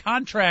also had a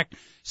contract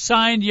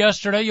signed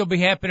yesterday. You'll be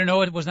happy to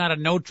know it was not a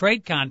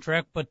no-trade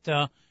contract, but,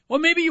 well,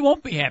 maybe you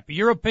won't be happy.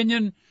 Your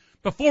opinion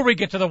before we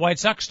get to the White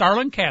Sox,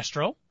 Starlin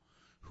Castro,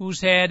 who's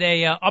had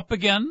a up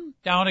again,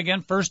 down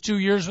again, first 2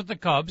 years with the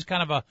Cubs,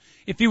 kind of a,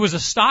 if he was a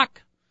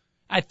stock,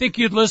 I think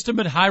you'd list him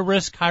at high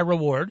risk, high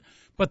reward,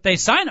 but they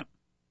sign him.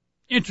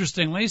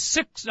 Interestingly,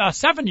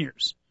 7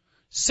 years,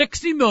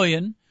 $60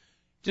 million,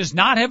 does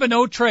not have a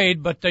no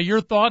trade, but your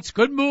thoughts,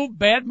 good move,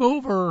 bad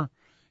move, or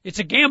it's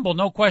a gamble,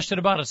 no question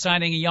about it,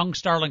 signing a young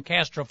Starlin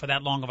Castro for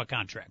that long of a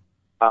contract.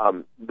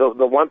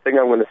 The one thing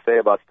I'm going to say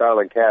about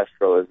Starlin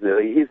Castro is that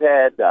he's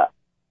had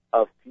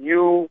a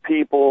few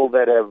people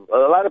that have,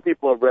 a lot of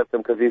people have ripped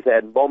him because he's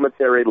had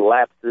momentary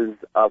lapses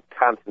of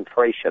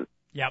concentration.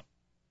 Yep.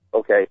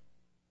 Okay.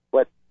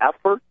 But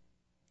effort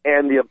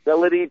and the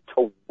ability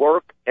to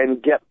work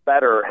and get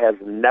better has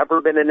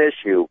never been an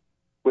issue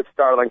with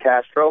Starlin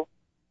Castro.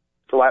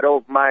 So I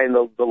don't mind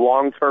the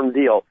long-term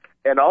deal.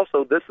 And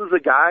also, this is a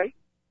guy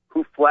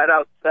who flat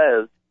out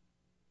says,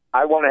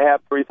 I want to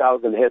have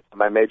 3,000 hits in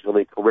my major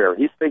league career.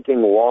 He's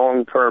thinking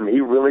long-term.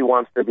 He really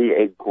wants to be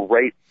a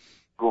great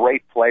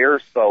player.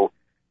 So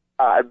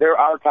there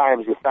are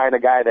times you sign a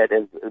guy that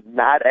is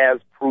not as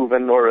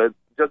proven or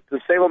just the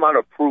same amount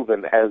of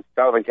proven as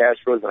Starlin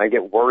Castro is, and I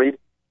get worried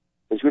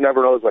because who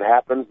never knows what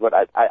happens. But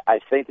I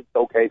think it's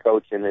okay,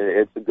 Coach, and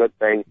it's a good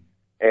thing.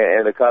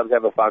 And the Cubs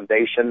have a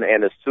foundation,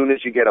 and as soon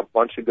as you get a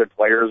bunch of good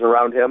players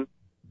around him,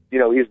 you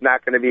know, he's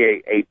not going to be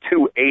a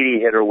 280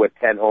 hitter with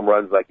 10 home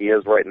runs like he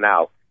is right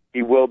now.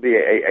 He will be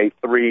a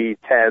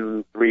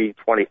 310,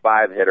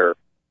 325 hitter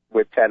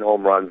with 10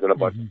 home runs and a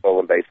bunch of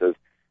stolen bases.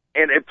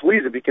 And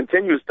please, if he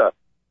continues to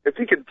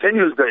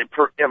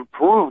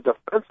improve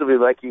defensively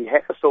like he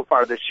has so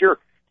far this year,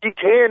 he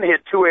can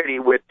hit 280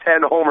 with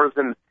 10 homers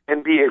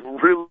and be a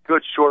really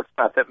good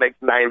shortstop that makes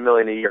 $9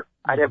 million a year.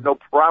 I'd have no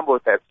problem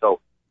with that. So,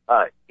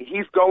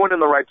 he's going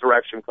in the right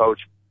direction, Coach.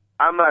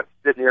 I'm not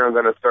sitting here and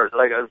going to start,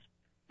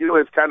 you know,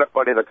 it's kind of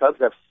funny. The Cubs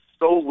have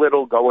so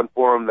little going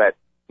for them that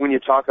when you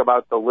talk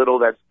about the little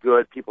that's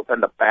good, people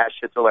tend to bash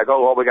it. So like,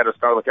 oh, well, we got to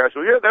start with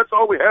Castro. Yeah, that's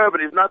all we have,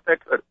 but he's not that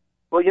good.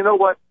 Well, you know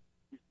what?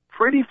 He's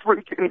pretty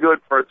freaking good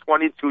for a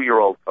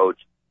 22-year-old, Coach.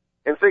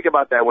 And think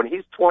about that. When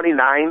he's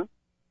 29,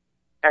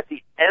 at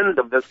the end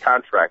of this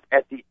contract,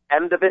 at the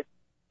end of it,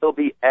 he'll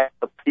be at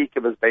the peak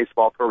of his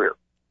baseball career.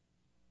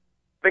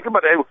 Think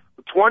about it.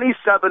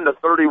 27 to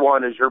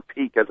 31 is your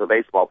peak as a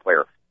baseball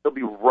player. He'll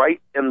be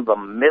right in the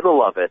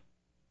middle of it.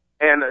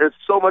 And it's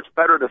so much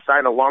better to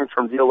sign a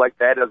long-term deal like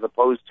that as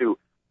opposed to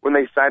when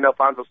they signed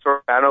Alfonso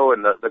Soriano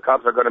and the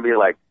Cubs are going to be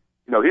like,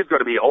 you know, he's going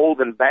to be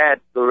old and bad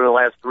during the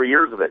last 3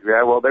 years of it.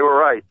 Yeah, well, they were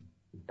right.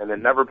 And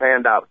it never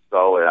panned out.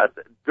 So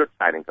good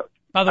signing, Coach.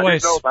 By the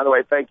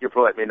way, thank you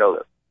for letting me know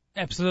this.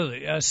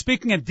 Absolutely.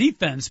 Speaking of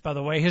defense, by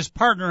the way, his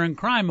partner in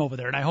crime over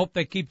there, and I hope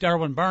they keep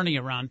Darwin Barney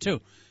around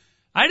too.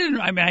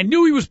 I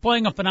knew he was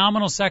playing a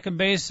phenomenal second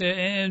base.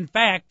 In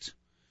fact,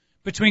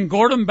 between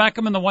Gordon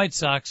Beckham and the White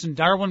Sox and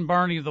Darwin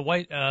Barney of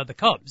the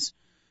Cubs,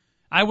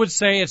 I would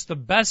say it's the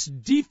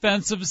best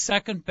defensive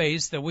second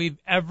base that we've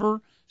ever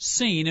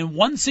seen in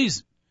one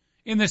season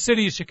in the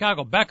city of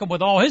Chicago. Beckham,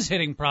 with all his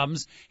hitting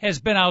problems,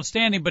 has been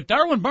outstanding, but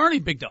Darwin Barney,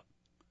 Big Dog,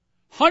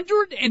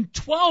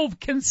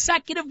 112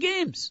 consecutive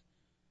games.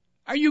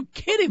 Are you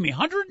kidding me?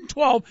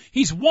 112.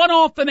 He's one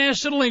off the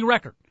National League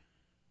record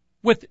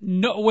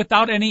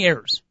without any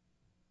errors.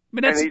 I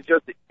mean, and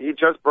he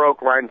just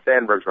broke Ryan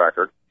Sandberg's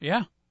record.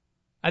 Yeah.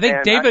 I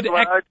think David. I'm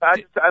going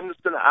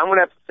to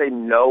have to say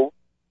no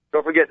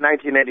Don't forget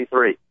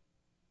 1983.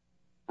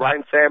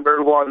 Ryan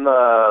Sandberg won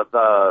the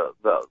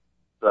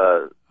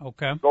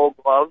Gold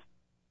Glove,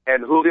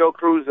 and Julio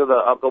Cruz of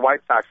the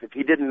White Sox. If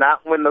he did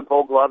not win the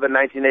Gold Glove in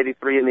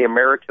 1983 in the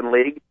American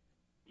League,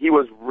 he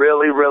was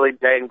really, really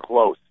dang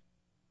close.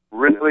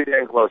 Really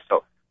dang close.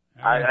 So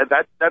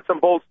that's a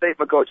bold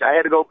statement, Coach. I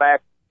had to go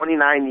back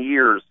 29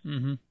 years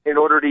in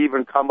order to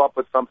even come up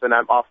with something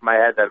off my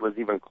head that was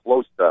even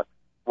close to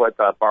what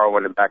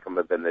Barwin and Beckham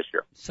have been this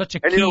year. Such a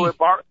and key. You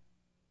know,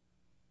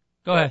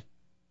 Go ahead.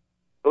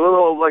 A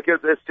little like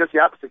it's just the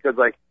opposite because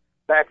like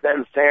back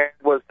then Sam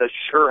was the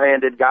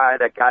sure-handed guy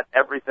that got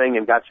everything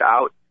and got you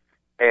out,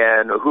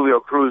 and Julio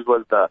Cruz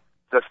was the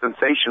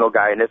sensational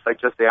guy, and it's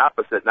like just the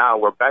opposite now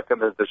where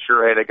Beckham is the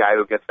sure-handed guy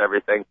who gets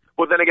everything.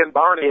 Well, then again,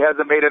 Barney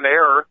hasn't made an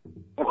error.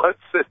 What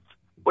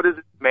is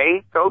it,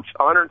 May, Coach?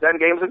 110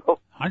 games ago?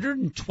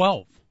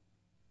 112.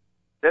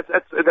 That's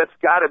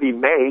got to be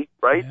May,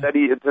 right?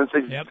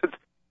 Yeah.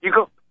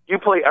 You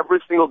play every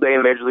single day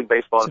in Major League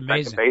Baseball in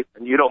second base,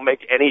 and you don't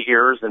make any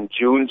errors in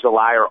June,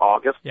 July, or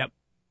August. Yep.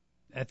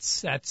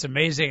 That's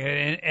amazing.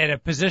 At a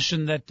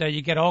position that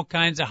you get all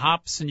kinds of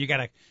hops, and you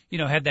got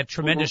to have that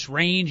tremendous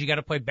range. You got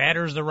to play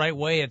batters the right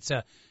way. It's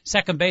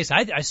second base.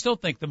 I still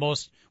think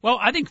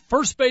I think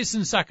first base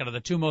and second are the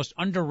two most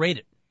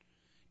underrated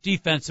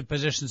defensive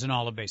positions in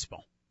all of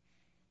baseball.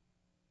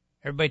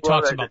 Everybody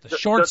talks about the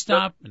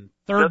shortstop and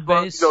third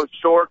base. Go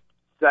short,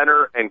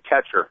 center, and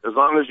catcher. As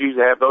long as you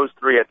have those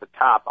three at the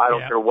top, I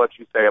don't care what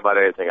you say about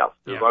anything else.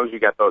 As long as you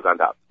get those on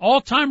top.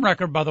 All-time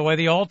record, by the way,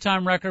 the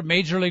all-time record,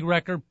 Major League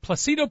record,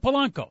 Placido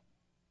Polanco,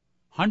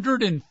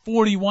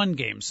 141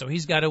 games. So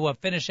he's got to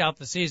finish out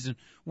the season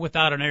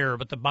without an error.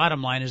 But the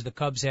bottom line is the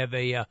Cubs have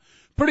a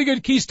pretty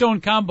good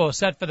keystone combo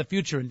set for the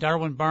future. And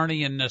Darwin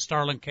Barney and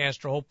Starlin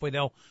Castro, hopefully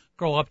they'll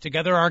grow up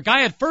together. Our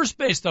guy at first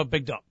base, though,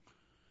 Bigg Dogg,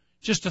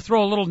 just to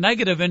throw a little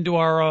negative into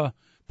our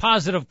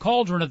positive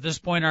cauldron at this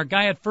point, our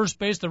guy at first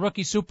base, the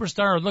rookie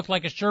superstar who looked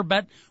like a sure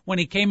bet when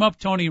he came up,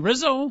 Tony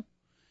Rizzo,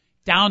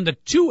 down to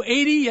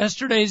 280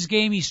 yesterday's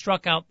game. He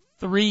struck out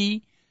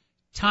 3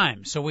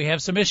 times. So we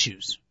have some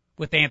issues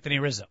with Anthony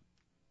Rizzo.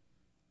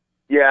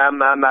 Yeah, I'm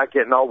not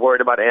getting all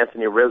worried about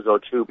Anthony Rizzo,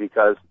 too,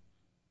 because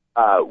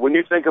when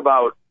you think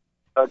about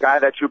a guy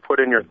that you put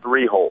in your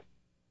 3-hole,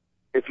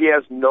 if he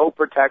has no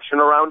protection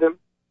around him,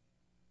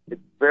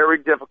 it's very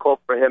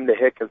difficult for him to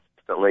hit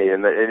consistently.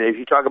 And if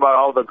you talk about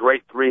all the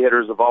great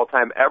 3-hitters of all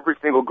time, every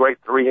single great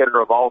 3-hitter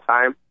of all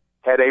time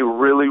had a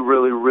really,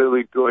 really,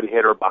 really good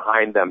hitter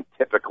behind them,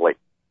 typically.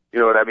 You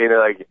know what I mean?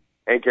 Like,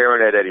 Hank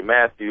Aaron had Eddie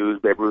Matthews,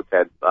 Babe Ruth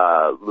had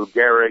Lou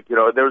Gehrig. You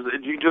know,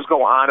 you just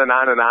go on and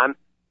on and on.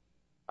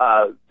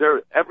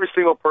 Every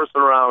single person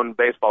around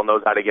baseball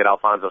knows how to get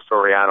Alfonso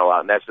Soriano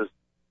out, and that's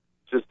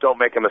just don't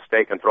make a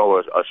mistake and throw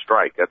a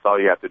strike. That's all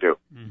you have to do.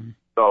 Mm-hmm.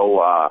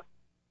 So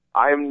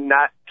I'm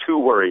not too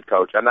worried,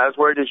 Coach. I'm not as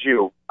worried as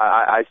you.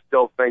 I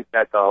still think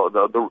that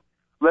the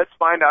let's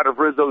find out if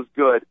Rizzo's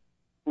good.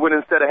 When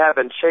instead of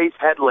having Chase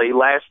Headley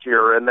last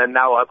year and then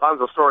now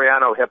Alfonso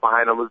Soriano hit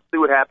behind him, let's see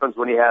what happens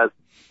when he has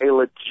a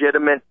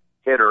legitimate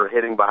hitter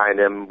hitting behind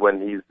him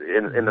when he's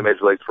in the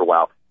major leagues for a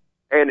while.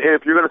 And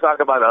if you're going to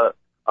talk about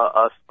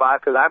a spot,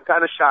 because I'm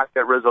kind of shocked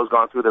that Rizzo's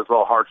gone through this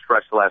little hard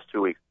stretch the last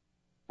 2 weeks.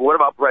 But what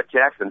about Brett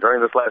Jackson?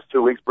 During this last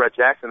 2 weeks, Brett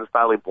Jackson has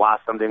finally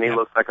blossomed, and he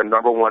looks like a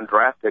 #1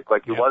 draft pick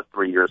like he was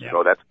 3 years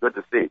ago. That's good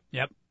to see.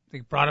 Yep. They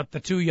brought up the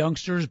 2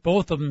 youngsters,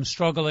 both of them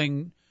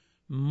struggling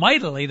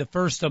mightily the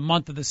first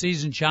month of the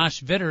season. Josh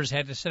Vitters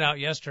had to sit out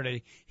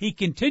yesterday. He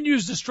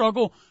continues to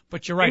struggle,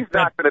 but you're right. He's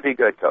not going to be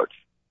good, Coach.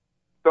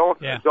 Don't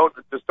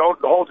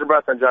hold your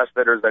breath on Josh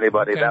Vitters,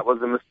 anybody. Okay. That was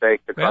a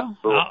mistake to cut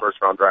the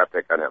first-round draft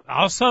pick on him.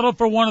 I'll settle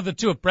for one of the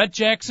two. If Brett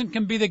Jackson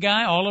can be the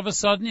guy, all of a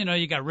sudden,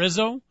 you got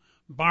Rizzo,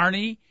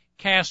 Barney,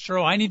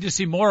 Castro. I need to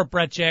see more of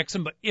Brett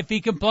Jackson, but if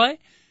he can play,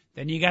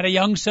 then you got a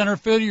young center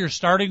fielder. You're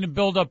starting to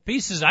build up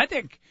pieces. I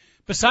think,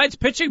 besides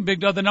pitching, Big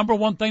Dog, the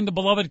 #1 thing the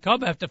beloved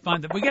Cub have to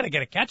find that we got to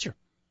get a catcher.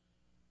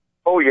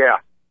 Oh, yeah.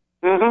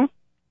 Mm-hmm.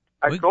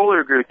 I totally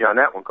agree with you on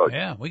that one, Coach.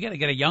 Yeah, we got to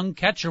get a young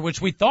catcher,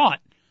 which we thought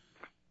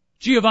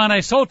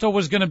Giovanni Soto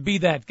was going to be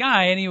that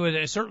guy, and he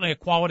was certainly a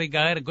quality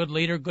guy, a good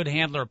leader, good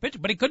handler, pitcher,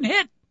 but he couldn't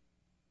hit.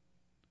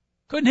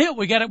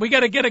 We got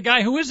to get a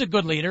guy who is a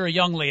good leader, a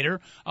young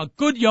leader, a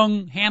good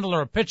young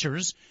handler of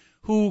pitchers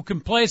who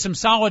can play some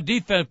solid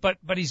defense, but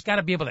he's got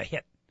to be able to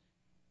hit.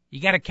 You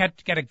got to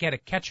get a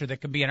catcher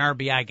that can be an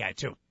RBI guy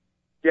too.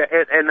 Yeah,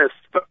 and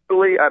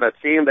especially on a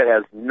team that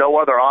has no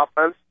other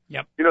offense.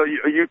 Yep.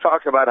 You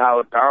talked about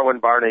how Darwin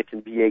Barney can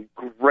be a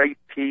great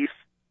piece.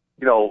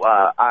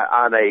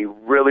 On a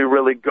really,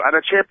 really good, on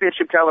a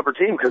championship caliber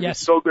team because he's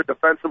so good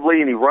defensively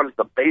and he runs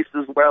the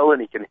bases well and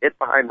he can hit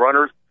behind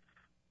runners.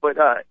 But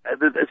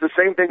it's the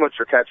same thing with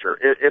your catcher.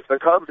 If the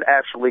Cubs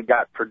actually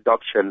got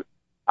production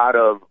out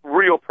of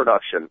real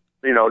production,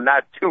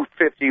 not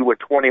 250 with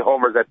 20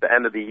 homers at the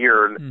end of the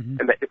year, and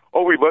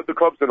we led the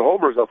Cubs in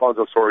homers,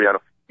 Alfonso Soriano.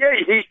 Yeah,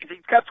 he's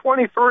got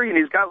 23 and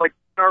he's got like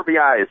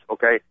RBIs.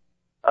 Okay,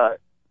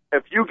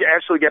 if you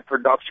actually get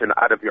production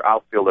out of your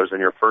outfielders and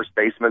your first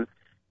baseman,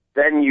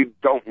 then you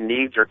don't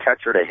need your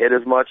catcher to hit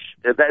as much.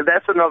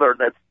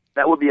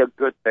 That would be a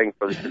good thing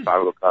for the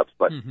Chicago Cubs.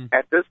 But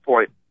at this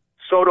point,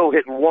 Soto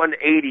hitting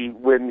 180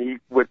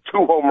 with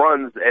 2 home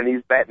runs, and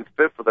he's batting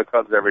 5th for the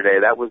Cubs every day.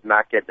 That was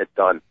not getting it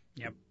done.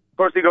 Yep. Of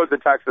course, he goes to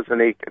Texas,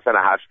 and it's on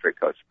a hot streak,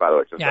 Coach, by the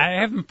way.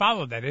 I haven't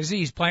followed that. Is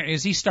he playing?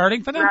 Is he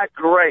starting for them? Not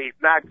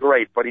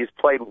great, but he's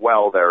played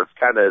well there. It's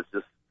kind of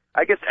just,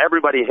 I guess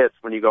everybody hits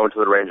when you go into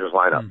the Rangers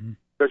lineup.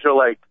 Because you're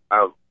like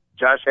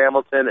Josh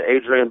Hamilton,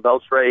 Adrian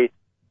Beltre,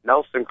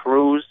 Nelson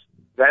Cruz,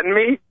 then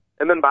me,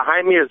 and then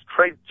behind me is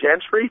Trey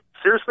Gentry.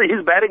 Seriously,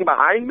 he's batting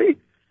behind me?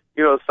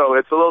 So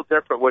it's a little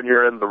different when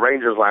you're in the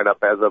Rangers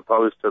lineup as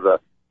opposed to the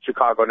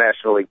Chicago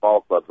National League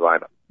Ball Club's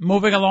lineup.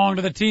 Moving along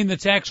to the team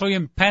that's actually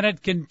in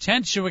pennant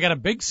contention, we got a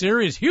big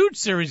series, huge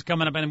series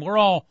coming up, and we're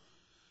all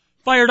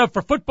fired up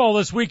for football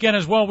this weekend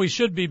as well. We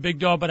should be, Big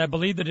Dog, but I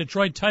believe the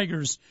Detroit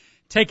Tigers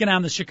taking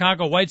on the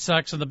Chicago White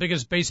Sox in the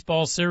biggest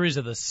baseball series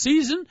of the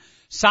season.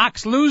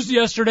 Sox lose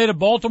yesterday to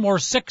Baltimore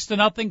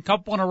 6-0,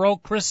 couple in a row.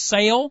 Chris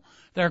Sale,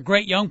 their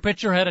great young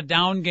pitcher, had a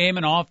down game,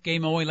 an off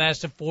game, only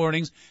lasted 4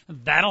 innings.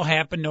 That'll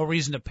happen, no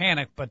reason to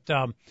panic, but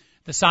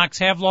the Sox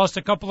have lost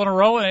a couple in a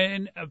row,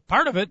 and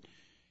part of it,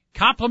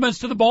 compliments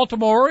to the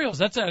Baltimore Orioles.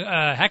 That's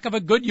a heck of a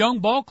good young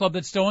ball club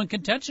that's still in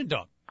contention,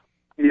 Doug.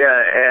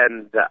 Yeah,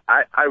 and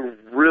I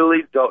really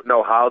don't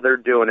know how they're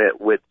doing it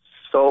with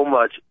so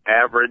much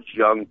average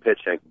young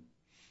pitching.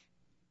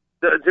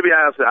 To be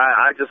honest,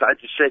 I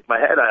just shake my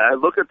head. I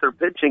look at their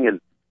pitching,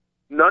 and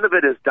none of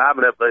it is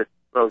dominant. But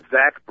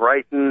Zach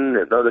Bryton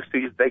and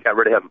they got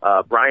rid of him.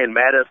 Brian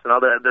Mattis and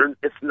all that.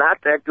 It's not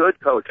that good,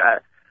 Coach.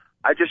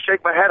 I just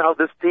shake my head how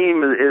this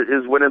team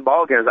is winning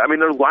ball games. I mean,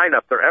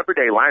 their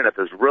everyday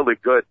lineup is really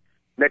good.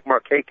 Nick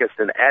Markakis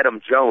and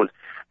Adam Jones.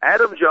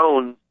 Adam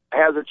Jones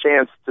has a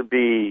chance to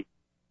be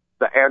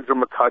the Andrew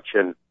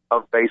McCutchen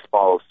of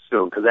baseball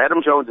soon, because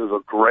Adam Jones is a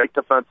great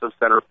defensive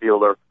center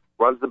fielder,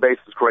 runs the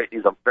bases great.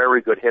 He's a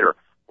very good hitter.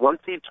 Once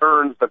he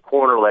turns the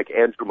corner like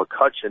Andrew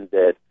McCutchen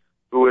did,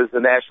 who is the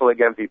National League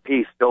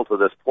MVP still to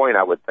this point,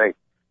 I would think,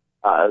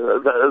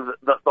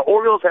 the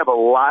Orioles have a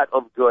lot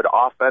of good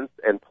offense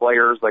and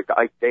players like the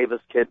Ike Davis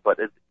kid, but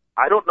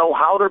I don't know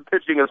how their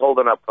pitching is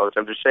holding up, Coach.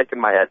 I'm just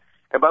shaking my head.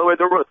 And by the way,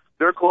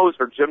 their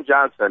closer, Jim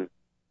Johnson,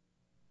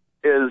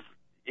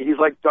 he's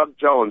like Doug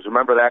Jones.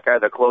 Remember that guy,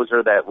 the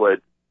closer that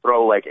would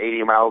throw like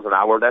 80 miles an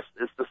hour?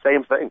 It's the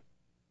same thing.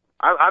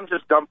 I'm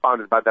just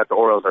dumbfounded by that the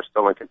Orioles are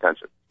still in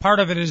contention. Part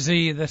of it is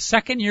the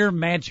second-year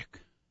magic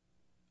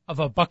of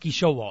a Bucky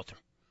Showalter.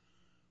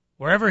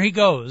 Wherever he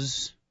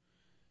goes,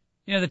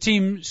 the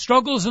team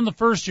struggles in the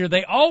first year.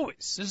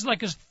 This is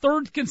like his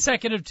 3rd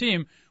consecutive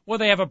team where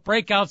they have a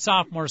breakout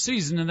sophomore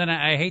season. And then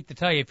I hate to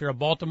tell you, if you're a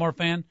Baltimore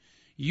fan,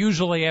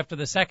 usually after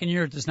the second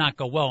year, it does not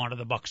go well under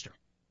the Buckster.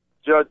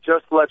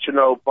 Just to let you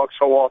know, Buck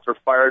Showalter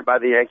fired by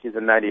the Yankees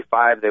in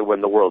 95. They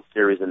win the World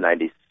Series in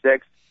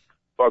 96.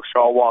 Buck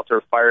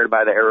Showalter fired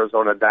by the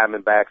Arizona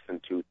Diamondbacks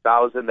in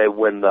 2000. They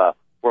win the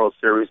World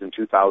Series in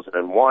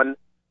 2001.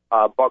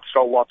 Buck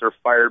Showalter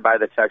fired by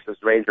the Texas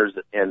Rangers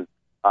in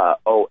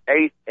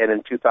 2008, and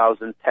in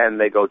 2010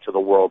 they go to the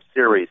World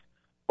Series.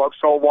 Buck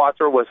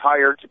Showalter was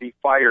hired to be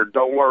fired.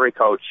 Don't worry,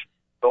 Coach.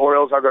 The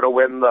Orioles are going to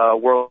win the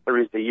World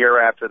Series the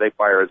year after they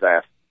fire his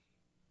ass.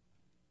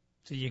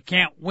 So you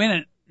can't win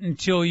it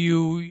until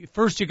you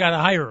got to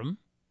hire him.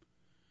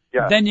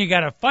 Yeah. Then you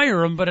got to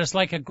fire him, but it's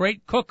like a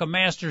great cook, a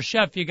master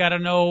chef. You got to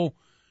know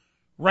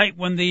right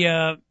when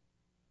the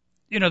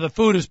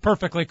food is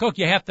perfectly cooked.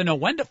 You have to know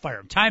when to fire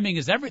him. Timing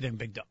is everything,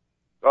 Big Dog.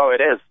 Oh,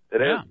 it is.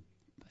 It is.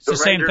 It's the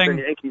same Rangers thing. And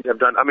the Yankees have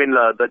done. I mean,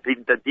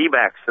 the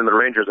D-backs and the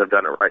Rangers have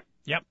done it right.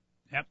 Yep.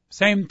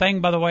 Same thing,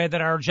 by the way,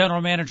 that our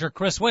general manager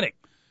Chris Whitting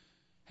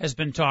has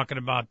been talking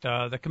about.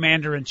 The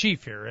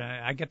commander-in-chief here.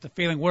 I get the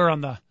feeling we're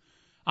on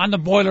the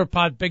boiler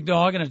pot, Big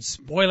Dog, and it's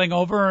boiling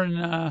over,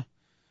 and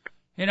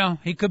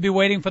he could be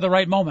waiting for the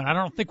right moment. I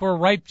don't think we're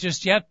ripe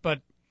just yet, but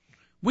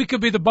we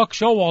could be the Buck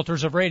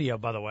Showalters of radio,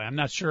 by the way. I'm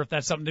not sure if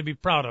that's something to be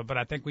proud of, but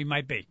I think we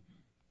might be.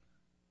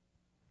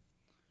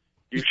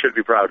 You should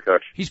be proud,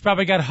 Coach. He's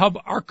probably got Hub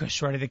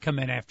Arkush ready to come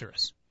in after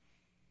us.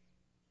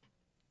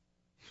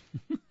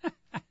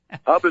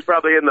 Hub is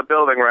probably in the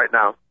building right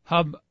now.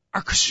 Hub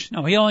Arkush.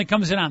 No, he only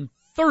comes in on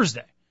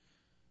Thursday,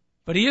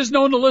 but he is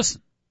known to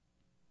listen.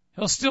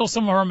 He'll steal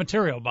some of our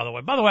material, by the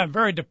way. By the way, I'm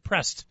very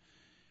depressed,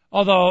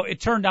 although it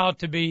turned out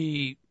to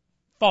be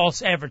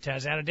false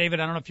advertising. David,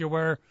 I don't know if you're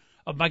aware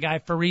of my guy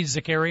Fareed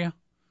Zakaria,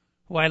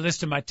 who I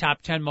listed my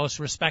top 10 most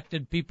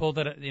respected people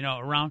that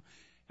around.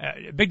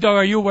 Big Dog,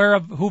 are you aware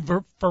of who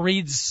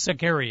Fareed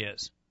Zakaria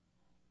is?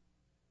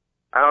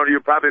 I don't know. You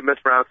probably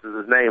mispronounces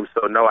his name,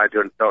 so no, I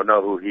don't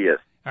know who he is.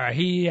 All right,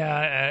 he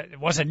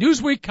was a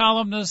Newsweek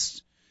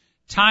columnist,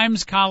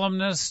 Times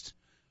columnist,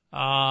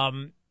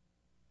 and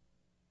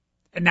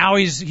now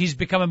he's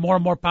becoming more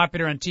and more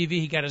popular on TV.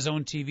 He got his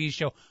own TV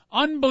show.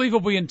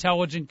 Unbelievably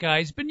intelligent guy.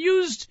 He's been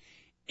used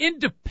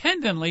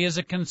independently as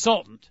a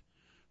consultant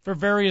for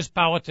various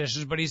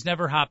politicians, but he's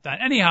never hopped on.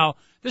 Anyhow,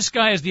 this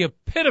guy is the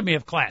epitome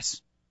of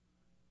class.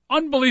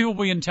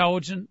 Unbelievably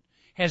intelligent,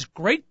 has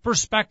great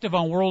perspective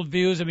on world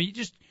views. I mean,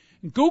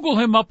 Google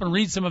him up and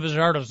read some of his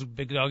articles,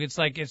 Bigg Dogg. It's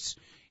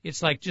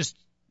like just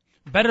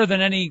better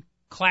than any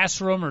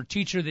classroom or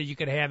teacher that you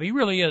could have. He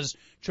really is a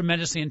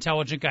tremendously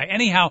intelligent guy.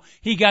 Anyhow,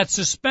 he got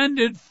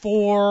suspended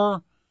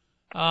for,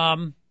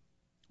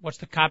 what's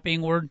the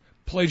copying word?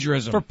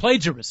 Plagiarism. For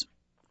plagiarism,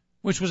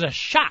 which was a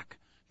shock.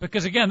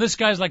 Because again, this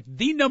guy's like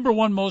the number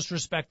one most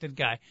respected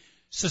guy.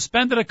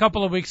 Suspended a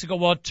couple of weeks ago.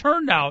 Well, it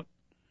turned out,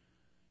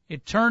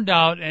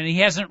 and he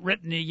hasn't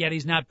written it yet.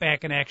 He's not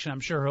back in action. I'm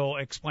sure he'll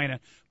explain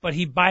it. But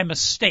he, by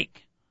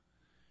mistake,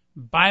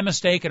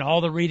 and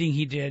all the reading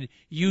he did,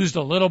 used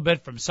a little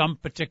bit from some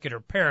particular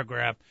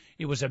paragraph.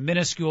 It was a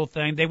minuscule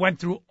thing. They went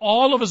through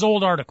all of his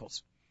old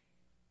articles.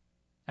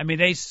 I mean,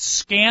 they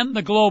scanned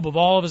the globe of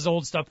all of his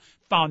old stuff,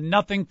 found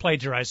nothing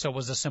plagiarized, so it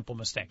was a simple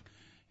mistake.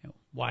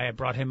 Why I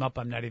brought him up,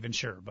 I'm not even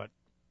sure. But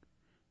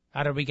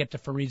how did we get to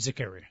Fareed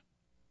Zakaria?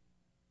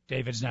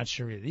 David's not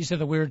sure either. These are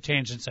the weird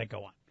tangents that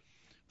go on.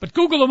 But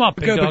Google him up.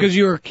 Because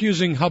you were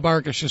accusing Hub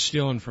Arkush of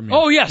stealing from you.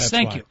 Oh, yes. That's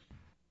Thank why. you.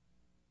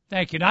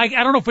 Thank you. Now, I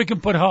don't know if we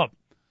can put Hub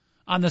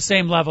on the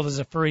same level as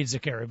a Fareed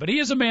Zakaria, but he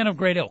is a man of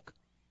great ilk.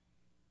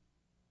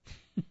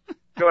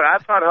 I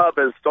thought Hub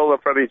has stolen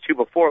from me too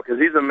before because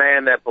he's a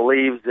man that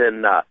believes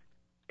in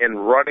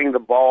running the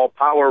ball,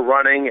 power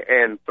running,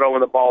 and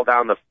throwing the ball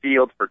down the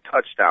field for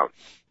touchdowns.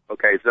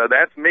 Okay, so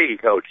that's me,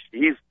 Coach.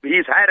 He's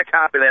had a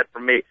copy of that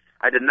from me.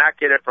 I did not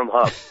get it from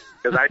Hub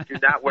because I do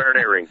not wear an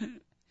earring.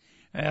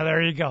 Yeah,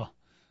 there you go.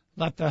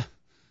 Let the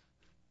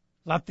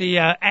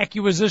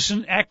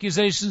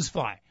accusations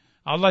fly.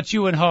 I'll let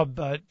you and Hub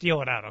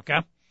deal it out, okay?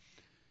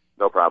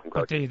 No problem,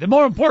 Coach. But the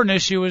more important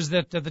issue is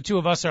that the two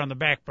of us are on the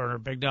back burner,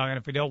 Bigg Dogg, and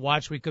if we don't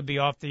watch, we could be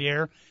off the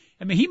air.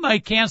 I mean, he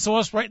might cancel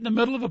us right in the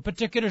middle of a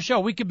particular show.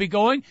 We could be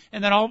going,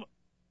 and then all...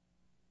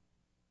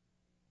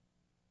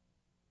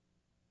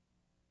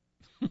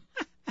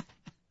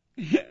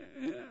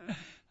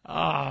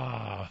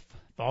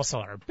 false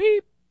alarm.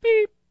 Beep,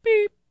 beep,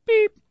 beep,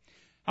 beep.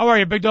 How are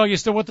you, Bigg Dogg? You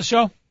still with the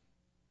show?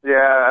 Yeah,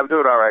 I'm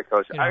doing all right,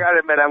 Coach. I got to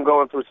admit, I'm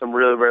going through some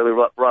really, really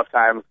rough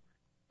times.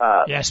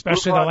 Yeah,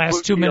 especially the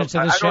last 2 minutes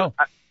of the show.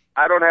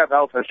 I don't have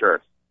health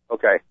insurance,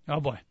 okay? Oh,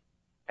 boy.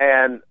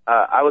 And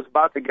I was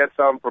about to get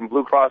some from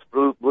Blue Cross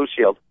Blue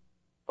Shield,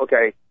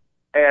 okay?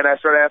 And I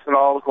started asking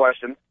all the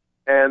questions,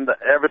 and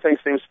everything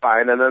seems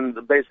fine. And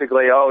then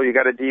basically, oh, you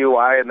got a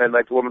DUI, and then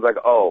like the woman's like,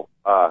 oh,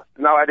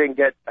 no, I didn't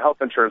get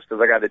health insurance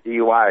because I got a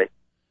DUI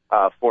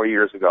 4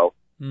 years ago.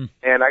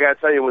 And I got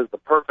to tell you, it was the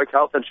perfect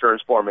health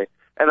insurance for me.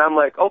 And I'm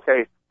like,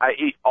 okay, I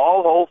eat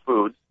all whole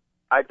foods.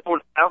 I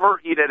don't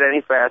ever eat at any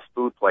fast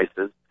food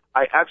places.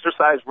 I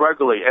exercise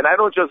regularly, and I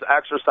don't just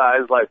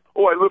exercise like,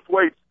 oh, I lift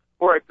weights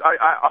or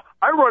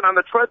I run on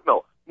the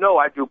treadmill. No,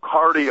 I do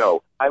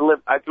cardio. I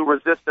do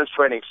resistance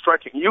training,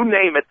 stretching, you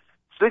name it.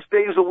 6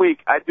 days a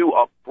week, I do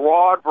a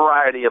broad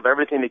variety of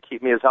everything to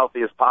keep me as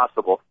healthy as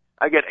possible.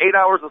 I get 8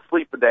 hours of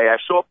sleep a day. I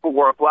show up for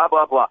work, blah,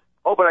 blah, blah.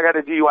 Oh, but I got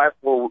a DUI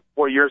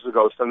 4 years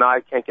ago, so now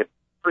I can't get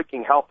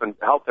freaking health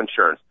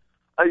insurance.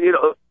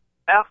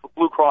 F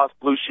Blue Cross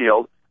Blue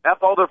Shield,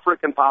 F all their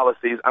freaking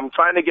policies. I'm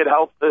trying to get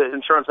health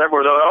insurance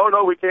everywhere. They're like, oh,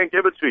 no, we can't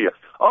give it to you.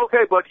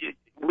 Okay, but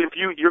if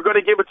you're going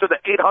to give it to the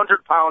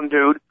 800-pound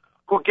dude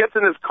who gets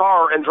in his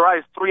car and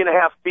drives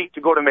 3.5 feet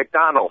to go to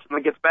McDonald's, and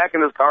then gets back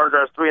in his car,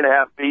 drives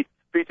 3.5 feet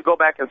to go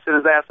back and sit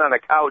his ass on a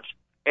couch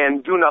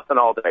and do nothing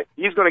all day.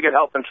 He's going to get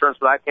health insurance,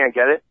 but I can't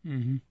get it.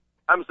 Mm-hmm.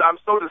 I'm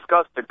so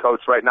disgusted,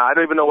 Coach, right now. I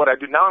don't even know what I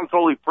do. Now I'm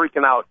totally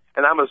freaking out,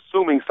 and I'm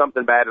assuming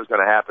something bad is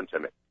going to happen to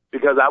me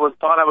because I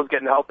thought I was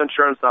getting health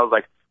insurance, and I was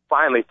like,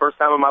 finally, first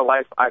time in my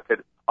life I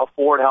could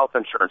afford health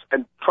insurance.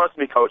 And trust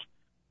me, Coach,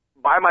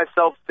 by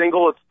myself,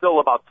 single, it's still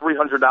about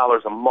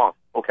 $300 a month,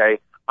 okay?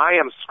 I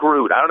am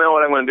screwed. I don't know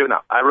what I'm going to do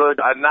now.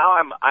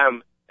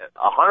 I'm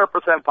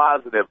 100%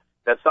 positive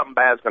that something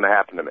bad is going to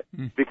happen to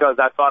me because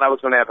I thought I was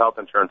going to have health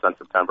insurance on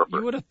September 1st.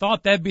 You would have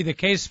thought that'd be the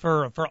case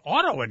for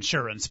auto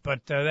insurance,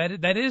 but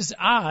that is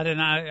odd,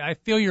 and I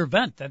feel your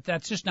vent.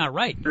 That's just not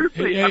right.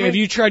 Have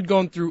you tried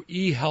going through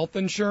e-health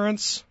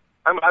insurance?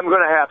 I'm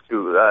going to have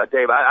to,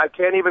 Dave. I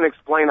can't even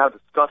explain how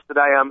disgusted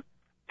I am.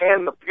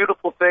 And the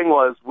beautiful thing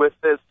was with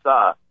this,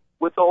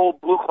 with the whole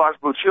Blue Cross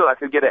Blue Shield, I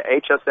could get an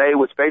HSA,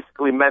 which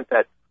basically meant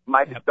that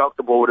my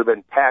deductible would have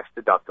been tax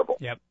deductible.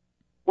 Yep.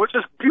 Which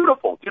is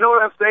beautiful. Do you know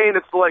what I'm saying?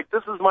 It's like,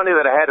 this is money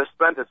that I had to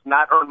spend. It's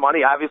not earned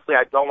money. Obviously,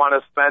 I don't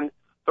want to spend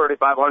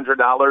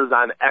 $3,500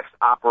 on X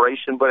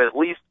operation, but at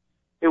least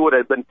it would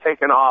have been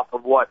taken off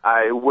of what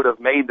I would have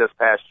made this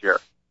past year.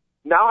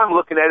 Now I'm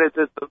looking at it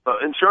as the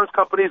insurance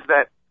companies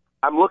that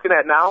I'm looking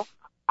at now,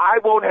 I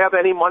won't have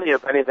any money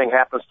if anything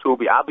happens to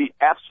me. I'll be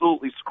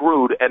absolutely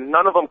screwed, and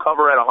none of them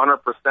cover at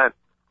 100%.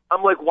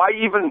 I'm like, why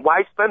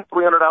spend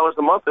 $300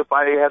 a month if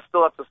I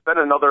still have to spend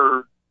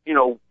another,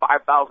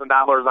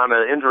 $5,000 on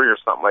an injury or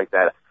something like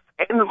that?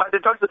 And my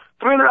deductible,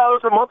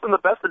 $300 a month, and the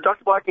best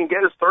deductible I can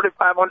get is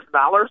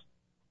 $3,500.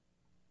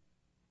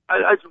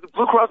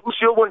 Blue Cross Blue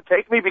Shield wouldn't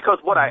take me because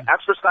I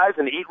exercise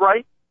and eat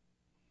right.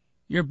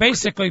 You're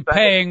basically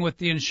paying with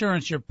the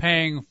insurance. You're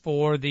paying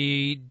for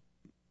the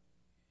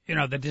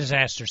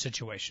disaster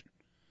situation.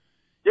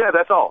 Yeah,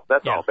 that's all.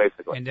 That's all,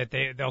 basically. And that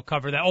they'll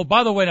cover that. Oh,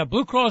 by the way, now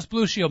Blue Cross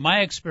Blue Shield, my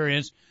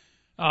experience,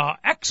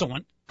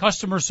 excellent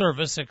customer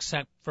service,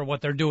 except for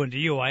what they're doing to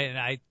you.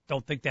 I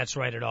don't think that's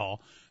right at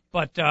all.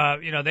 But,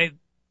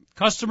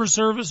 customer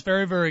service,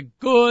 very, very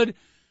good.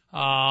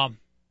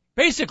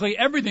 Basically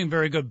everything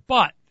very good.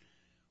 But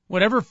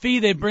whatever fee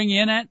they bring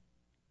you in at,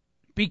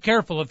 be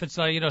careful if it's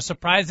a,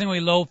 surprisingly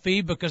low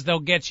fee, because they'll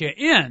get you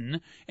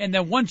in. And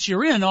then once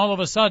you're in, all of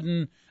a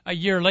sudden, a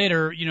year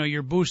later,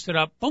 you're boosted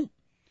up, boom.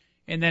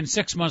 And then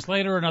 6 months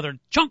later, another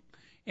chunk.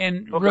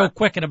 And real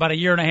quick, in about a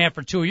year and a half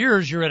or 2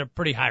 years, you're at a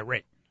pretty high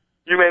rate.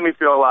 You made me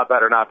feel a lot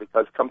better now,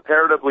 because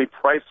comparatively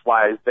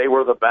price-wise, they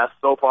were the best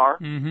so far.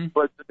 Mm-hmm.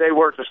 But they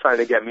weren't just trying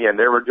to get me in.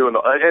 They were doing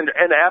and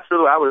after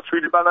I was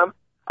treated by them,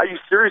 are you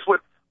serious?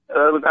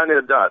 I need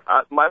it done.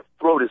 My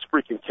throat is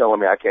freaking killing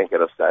me. I can't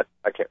get upset.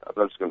 I'm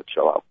just going to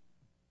chill out.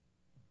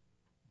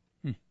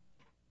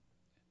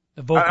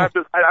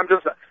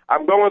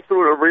 I'm going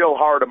through a real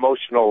hard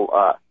emotional,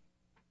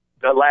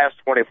 the last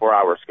 24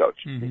 hours, Coach,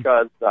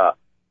 because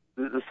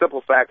the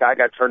simple fact I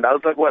got turned out. I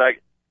was like, what?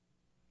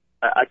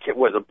 I can't.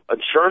 What? The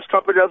insurance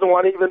company doesn't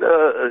want to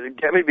even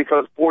get me,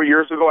 because 4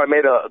 years ago I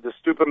made the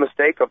stupid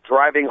mistake of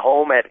driving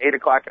home at 8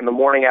 o'clock in the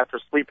morning after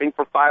sleeping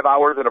for 5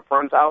 hours at a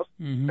friend's house.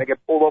 I get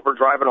pulled over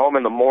driving home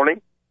in the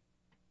morning.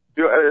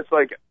 It's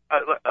like,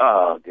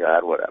 oh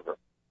God, whatever.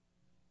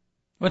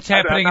 What's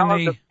happening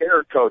I'm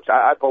scared, Coach.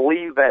 I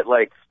believe that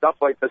stuff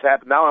like this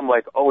happened. Now I'm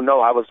like, oh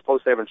no, I was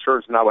supposed to have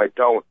insurance, now I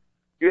don't.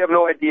 You have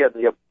no idea.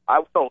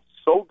 I felt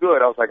so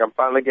good. I was like, I'm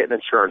finally getting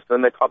insurance.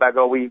 Then they call back,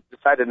 oh, we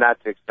decided not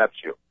to accept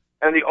you.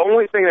 And the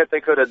only thing that they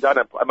could have done,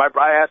 I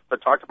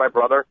talked to my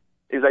brother.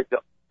 He's like,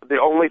 the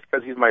only,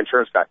 because he's my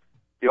insurance guy,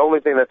 the only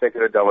thing that they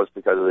could have done was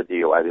because of the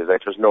DUI. He's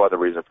like, there's no other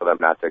reason for them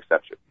not to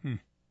accept you.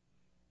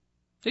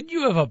 Did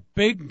you have a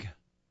big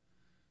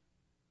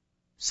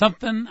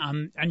something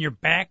on your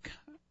back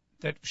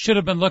that should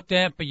have been looked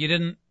at, but you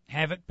didn't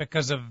have it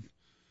because of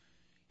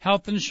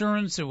health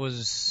insurance? It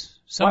was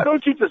something. Why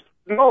don't you just,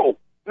 no,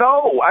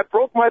 I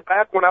broke my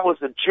back when I was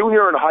a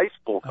junior in high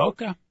school,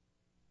 Coach. Okay.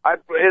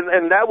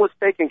 And that was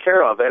taken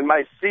care of. And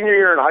my senior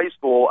year in high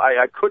school,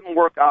 I couldn't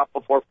work out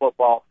before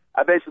football.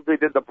 I basically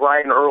did the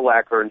Brian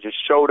Urlacher and just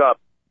showed up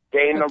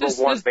game number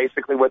one,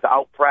 basically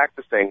without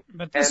practicing.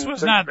 But this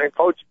was not.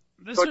 Coach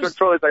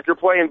Charlie's like, you're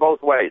playing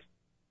both ways.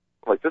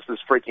 I'm like, this is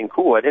freaking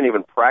cool. I didn't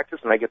even practice,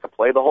 and I get to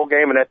play the whole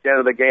game. And at the end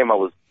of the game, I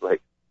was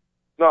like,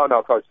 no,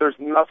 Coach, there's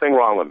nothing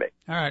wrong with me.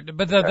 All right,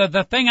 but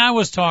the thing I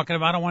was talking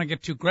about, I don't want to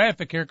get too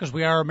graphic here, because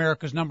we are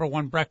America's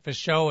 #1 breakfast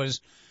show, as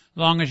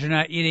long as you're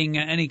not eating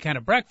any kind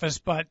of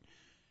breakfast. But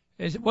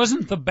it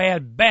wasn't the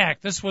bad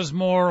back. This was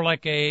more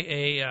like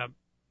a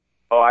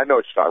oh, I know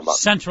what you're talking about.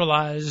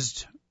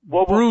 Centralized,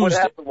 bruised. What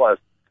happened was,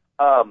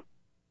 I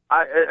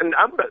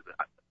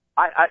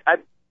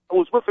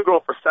was with a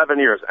girl for 7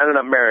 years, ended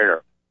up marrying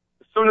her.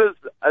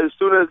 As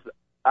soon as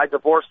I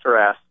divorced her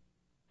ass,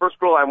 first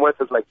girl I'm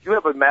with is like, you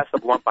have a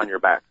massive lump on your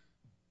back.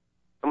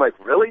 I'm like,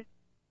 really?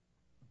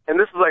 And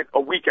this is like a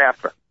week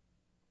after.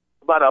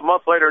 About a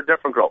month later, a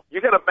different girl.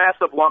 You got a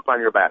massive lump on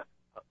your back.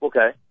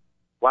 Okay.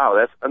 Wow,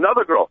 that's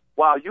another girl.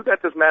 Wow, you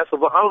got this massive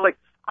lump. I was like,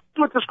 I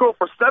was with this girl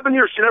for 7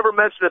 years. She never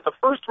mentioned it. The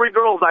first three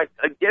girls I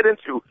get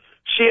into,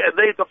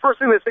 the first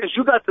thing they say is,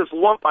 you got this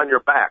lump on your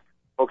back.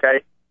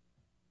 Okay.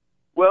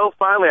 Well,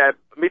 finally, I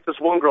meet this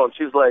one girl, and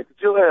she's like,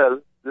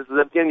 Joel, this is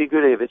Evgeny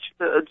Gurevich.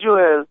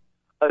 Joel,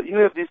 you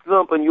have this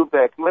lump on your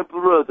back. My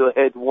brother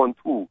had one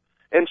too.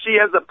 And she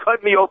ends up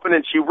cutting me open,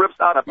 and she rips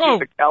out a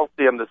piece of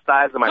calcium the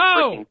size of my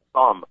freaking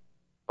thumb.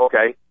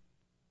 Okay?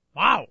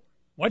 Wow.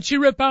 What'd she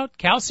rip out?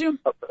 Calcium?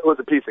 It was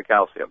a piece of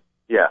calcium.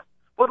 Yeah.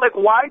 But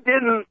why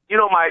didn't,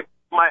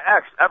 my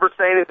ex ever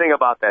say anything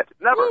about that?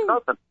 Never. Woo.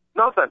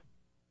 Nothing.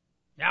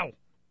 Yow.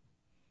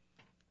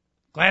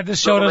 Glad this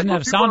show doesn't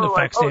have sound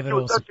effects, David. She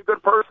was such a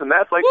good person.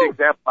 That's the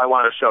example I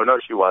want to show. No,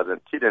 she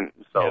wasn't. She didn't.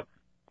 So,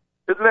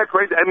 Isn't that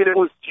crazy? I mean,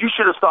 you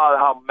should have saw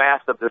how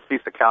massive this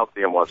piece of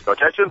calcium was,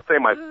 Coach. I shouldn't say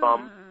my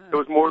thumb. It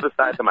was more the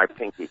size of my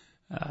pinky.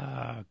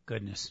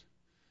 Goodness.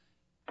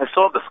 I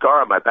still have the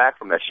scar on my back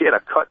from that. She had to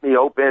cut me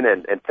open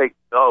and take.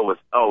 It was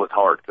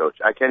hard, Coach.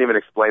 I can't even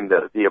explain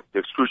the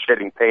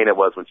excruciating pain it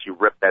was when she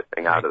ripped that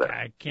thing out of there.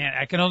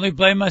 I can only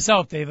blame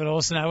myself, David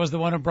Olson. I was the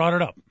one who brought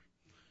it up.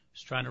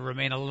 Just trying to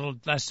remain a little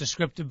less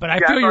descriptive, but I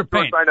feel your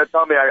pain. Trying to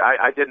tell me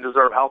I didn't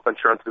deserve health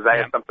insurance because I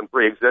had something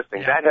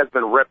pre-existing. That has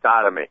been ripped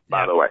out of me,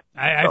 by the way.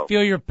 I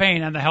feel your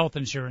pain on the health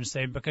insurance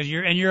thing, because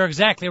you're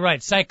exactly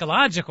right.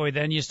 Psychologically,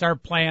 then you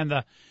start playing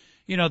the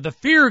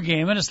fear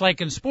game, and it's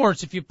like in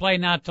sports. If you play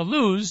not to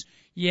lose,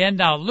 you end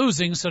out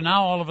losing. So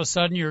now all of a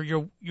sudden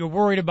you're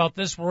worried about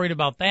this, worried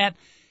about that,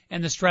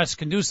 and the stress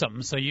can do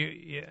something. So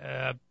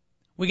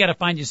we got to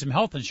find you some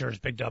health insurance,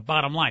 Bigg Dogg.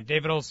 Bottom line,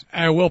 David Olson.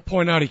 I will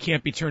point out he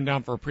can't be turned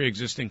down for a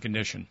pre-existing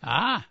condition.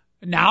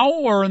 Now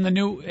or in the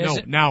new?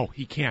 Now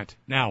he can't.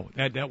 Now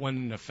that went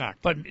into effect.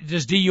 But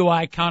does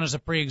DUI count as a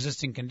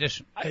pre-existing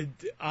condition?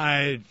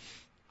 I've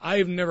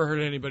never heard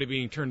of anybody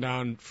being turned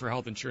down for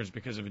health insurance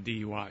because of a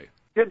DUI.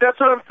 Yeah, that's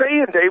what I'm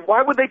saying, Dave.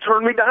 Why would they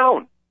turn me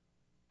down?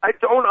 I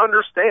don't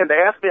understand.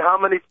 They asked me how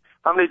many.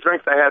 how many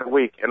drinks I had a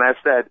week, and I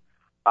said,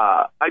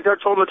 I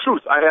told him the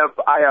truth. I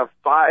have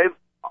 5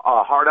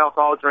 hard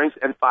alcohol drinks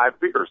and 5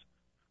 beers.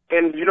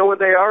 And you know what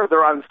they are?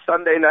 They're on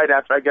Sunday night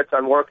after I get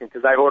done working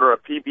because I order a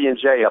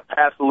PB&J, a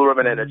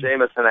Pasolurman, and a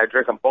Jameson. I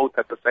drink them both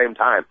at the same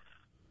time.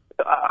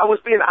 I was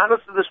being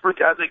honest with this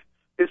freak. I was like,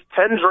 is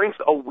 10 drinks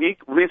a week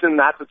reason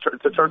not to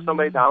turn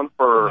somebody down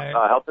for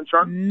health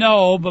insurance?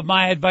 No, but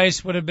my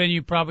advice would have been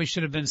you probably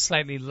should have been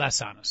slightly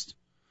less honest.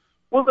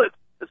 Well,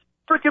 it's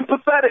freaking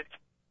pathetic.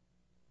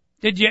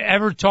 Did you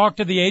ever talk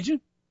to the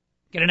agent?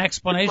 Get an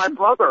explanation? It's my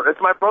brother.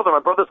 My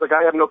brother's like,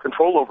 I have no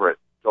control over it.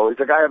 So he's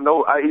like,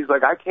 he's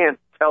like, I can't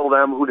tell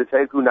them who to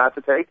take, who not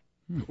to take.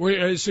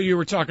 So you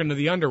were talking to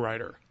the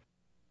underwriter?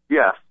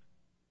 Yes.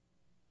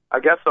 I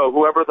guess so.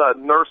 Whoever the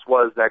nurse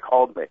was that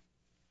called me.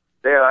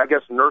 I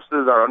guess nurses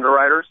are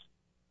underwriters.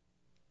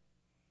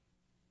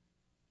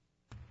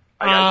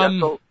 I guess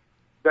so.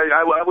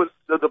 I was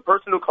the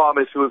person who called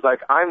me. She was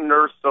like, "I'm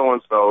nurse so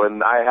and so,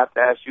 and I have to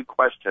ask you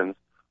questions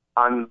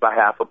on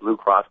behalf of Blue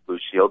Cross Blue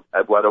Shield,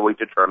 whether we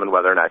determine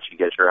whether or not she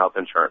gets your health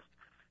insurance."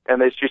 And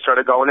then she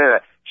started going in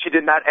it. She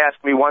did not ask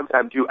me one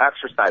time, "Do you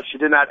exercise?" She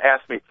did not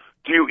ask me,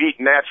 "Do you eat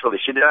naturally?"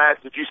 She did not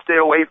ask, "Did you stay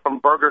away from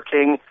Burger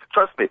King?"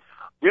 Trust me.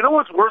 You know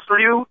what's worse for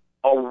you?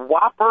 A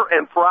Whopper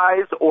and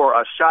fries or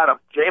a shot of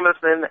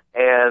Jameson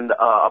and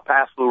a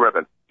Pasolur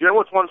ribbon. You know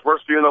which one's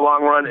worse for you in the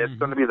long run? It's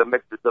going to be the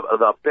mix,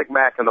 the Big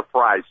Mac and the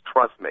fries.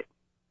 Trust me.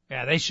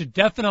 Yeah, they should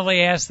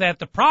definitely ask that.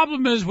 The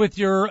problem is with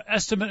your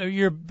estimate,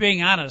 you're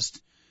being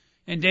honest.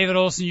 And David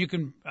Olson, you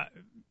can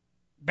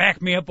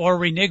back me up or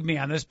renege me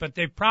on this, but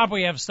they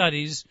probably have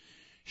studies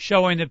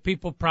showing that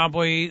people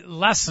probably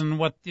lessen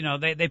what,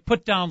 they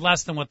put down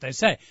less than what they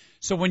say.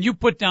 So when you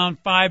put down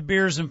 5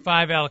 beers and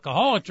 5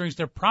 alcoholic drinks,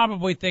 they're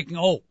probably thinking,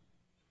 oh,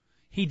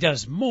 he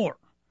does more.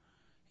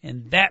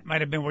 And that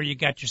might have been where you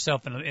got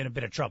yourself in a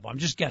bit of trouble. I'm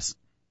just guessing.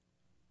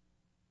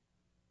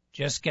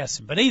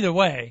 But either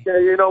way. Yeah,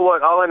 you know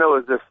what? All I know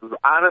is this.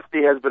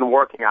 Honesty has been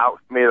working out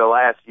for me the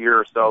last year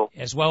or so.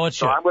 As well it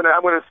should. So I'm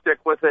gonna stick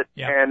with it.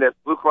 Yep. And if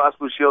Blue Cross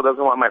Blue Shield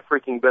doesn't want my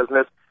freaking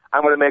business,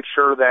 I'm gonna make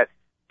sure that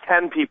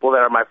 10 people that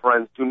are my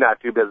friends do not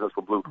do business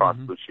with Blue Cross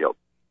Blue Shield.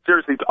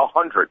 Seriously,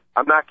 100.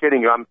 I'm not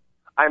kidding you.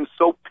 I'm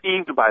so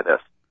peeved by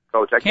this,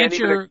 Coach. I can't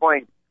even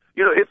explain.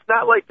 It's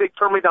not like they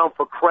turn me down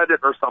for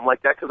credit or something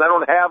like that because I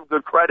don't have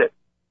good credit.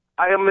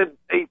 I am a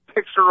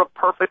picture of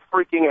perfect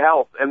freaking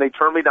health, and they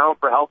turn me down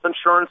for health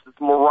insurance. It's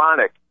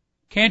moronic.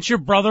 Can't your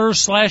brother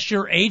 /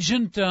 your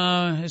agent,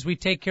 as we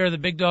take care of the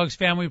Big Dog's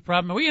family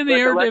problem? Are we in the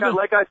air, David?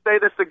 Like I say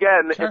this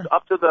again, Sure. It's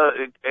up to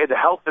the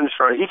health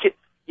insurance.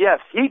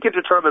 He can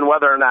determine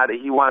whether or not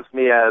he wants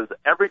me as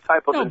every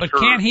type of insurance. No, but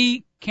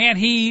can't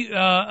he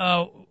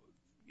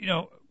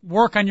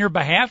work on your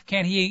behalf?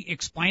 Can't he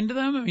explain to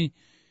them? I mean,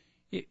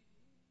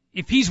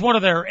 if he's one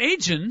of their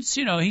agents,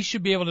 he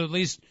should be able to at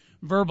least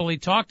verbally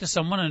talk to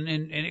someone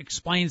and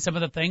explain some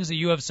of the things that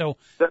you have so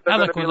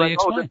eloquently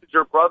explained. Oh, this is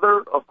your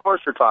brother? Of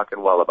course you're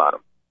talking well about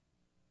him.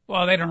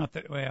 Well, they don't have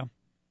to,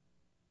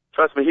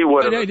 Trust me, he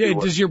would have.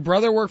 Does your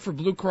brother work for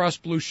Blue Cross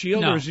Blue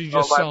Shield, or is he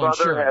just sell insurance?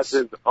 My brother has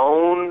his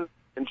own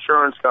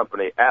insurance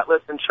company,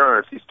 Atlas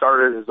Insurance. He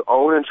started his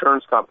own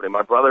insurance company.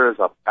 My brother is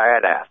a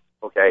badass,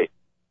 okay?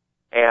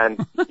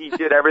 And he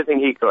did everything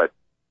he could.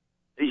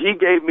 He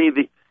gave me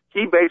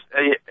he keeps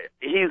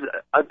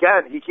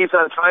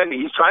on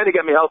he's trying to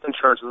get me health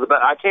insurance.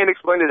 I can't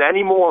explain it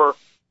any more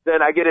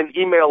than I get an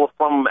email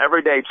from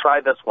every day,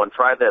 try this one,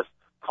 try this,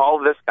 call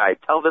this guy,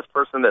 tell this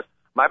person this.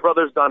 My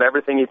brother's done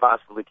everything he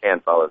possibly can,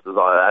 fellas.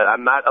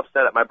 I'm not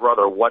upset at my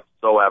brother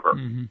whatsoever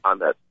on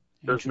this.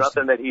 There's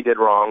nothing that he did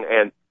wrong,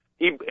 and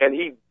he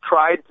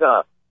tried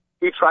to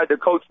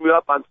coach me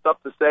up on stuff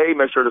to say,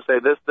 make sure to say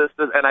this,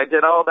 and I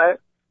did all that,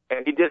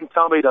 and he didn't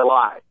tell me to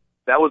lie.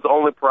 That was the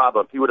only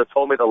problem. If he would have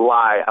told me to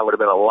lie, I would have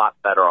been a lot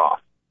better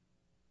off.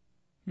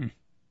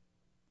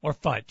 Or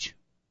fudge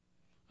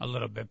a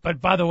little bit.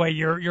 But by the way,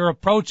 your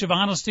approach of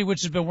honesty,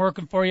 which has been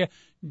working for you,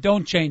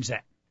 don't change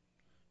that.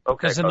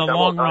 Okay. Because in the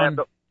long run,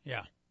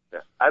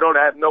 I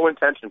have no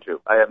intention to.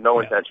 I have no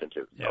intention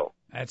to. Yeah. So.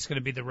 That's going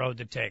to be the road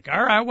to take.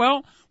 All right.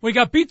 Well, we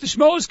got Beat the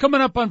Schmoes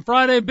coming up on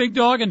Friday, Big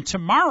Dog, and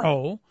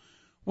tomorrow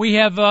we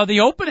have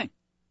the opening.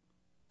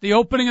 The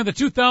opening of the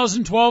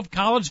 2012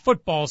 college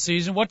football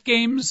season. What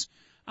games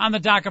on the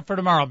docket for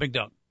tomorrow, Big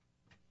Dog?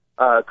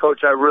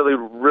 Coach, I really,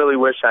 really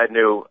wish I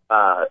knew.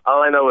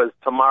 All I know is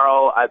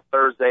tomorrow at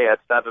Thursday at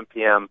 7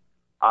 p.m.,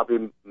 I'll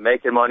be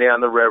making money on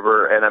the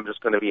river, and I'm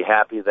just going to be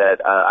happy that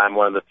I'm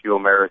one of the few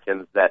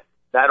Americans that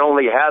not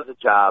only has a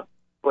job,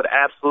 but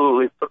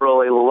absolutely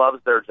thoroughly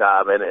loves their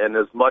job. And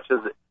as much as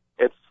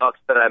it sucks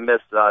that I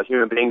miss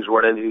human beings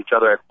running into each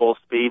other at full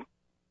speed,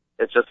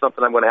 it's just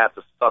something I'm going to have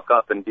to suck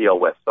up and deal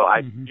with. So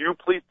you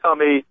please tell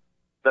me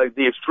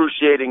the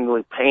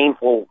excruciatingly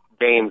painful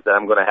games that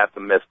I'm going to have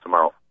to miss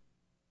tomorrow.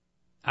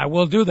 I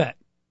will do that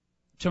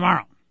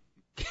tomorrow.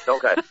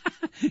 Okay.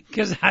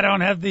 Because I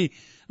don't have the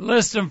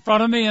list in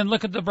front of me, and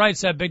look at the bright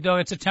side, Big Dog.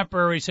 It's a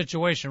temporary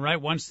situation,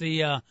 right? Once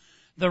the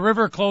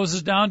river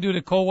closes down due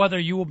to cold weather,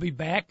 you will be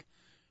back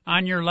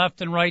on your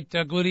left and right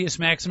gluteus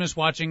maximus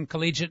watching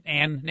collegiate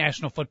and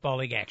National Football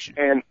League action.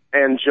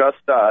 And just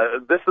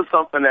this is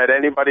something that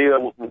anybody,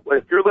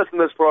 if you're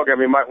listening to this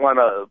program, you might want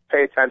to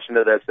pay attention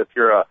to this if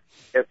you're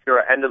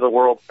an end of the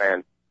world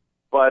fan.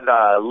 But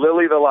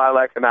Lily the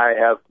Lilac and I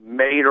have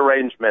made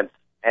arrangements,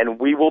 and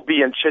we will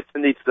be in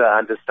Chichen Itza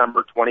on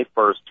December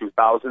 21st,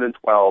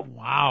 2012.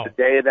 Wow. The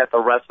day that the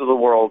rest of the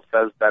world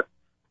says that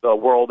the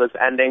world is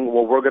ending.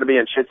 Well, we're going to be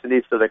in Chichen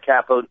Itza, the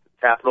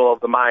capital of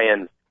the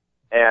Mayans,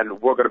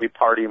 and we're going to be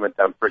partying with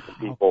them freaking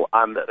people.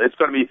 It's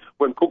going to be,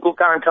 when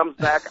Kukulkan comes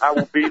back, I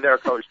will be there,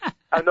 Coach.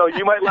 I know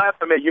you might laugh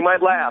at me. You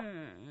might laugh.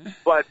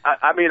 But,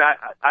 I mean,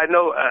 I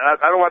know, I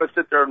don't want to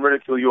sit there and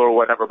ridicule you or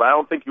whatever, but I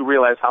don't think you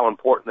realize how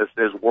important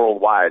this is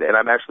worldwide, and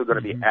I'm actually going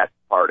to be at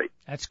the party.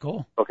 That's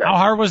cool. Okay. How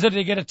hard was it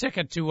to get a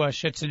ticket to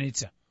Chichen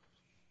Itza?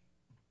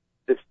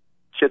 It's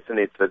Chichen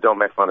Itza. Don't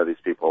make fun of these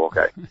people,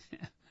 okay?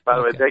 By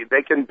the way,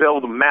 they can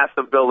build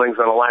massive buildings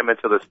in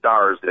alignment to the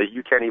stars that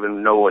you don't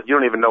even know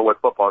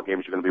what football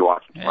games you're going to be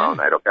watching tomorrow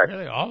night, okay?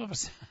 Really, all of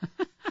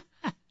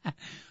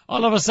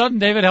a sudden,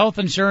 David, health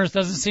insurance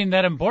doesn't seem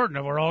that important,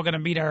 and we're all going to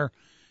meet our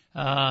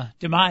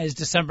demise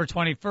December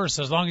 21st.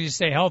 So as long as you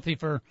stay healthy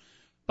for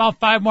about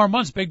 5 more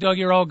months, Big Dog,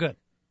 you're all good.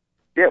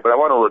 Yeah, but I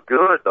want to look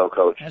good, though,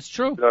 Coach. That's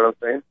true. You know what I'm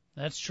saying?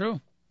 That's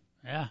true.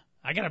 Yeah.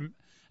 I got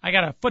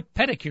a foot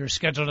pedicure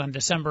scheduled on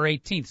December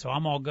 18th, so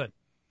I'm all good.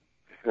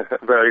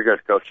 Very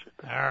good, Coach.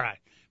 All right.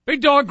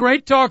 Big Dog,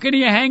 great talking to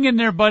you. Hang in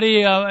there,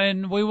 buddy,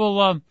 and we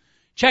will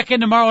check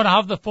in tomorrow and I'll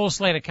have the full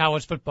slate of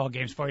college football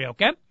games for you,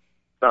 okay?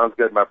 Sounds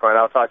good, my friend.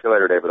 I'll talk to you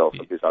later, David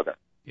Olson. Peace out there.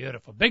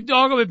 Beautiful. Big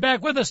Dog will be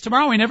back with us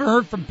tomorrow. We never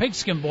heard from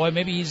Pigskin Boy.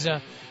 Maybe he's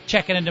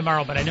checking in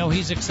tomorrow, but I know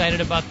he's excited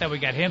about that. We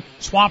got him.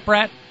 Swamp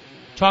Rat.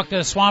 Talk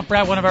to Swamp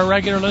Rat, one of our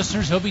regular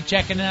listeners. He'll be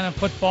checking in on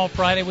Football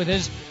Friday with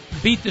his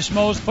Beat the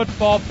Schmoes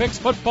football picks.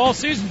 Football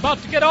season about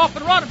to get off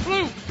and running.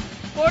 Blue,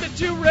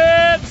 42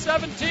 red,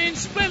 17,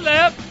 split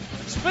left,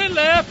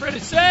 ready,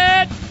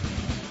 set,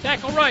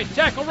 tackle right,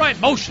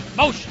 motion,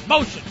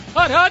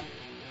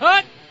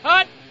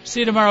 hut.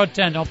 See you tomorrow at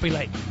 10. Don't be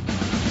late.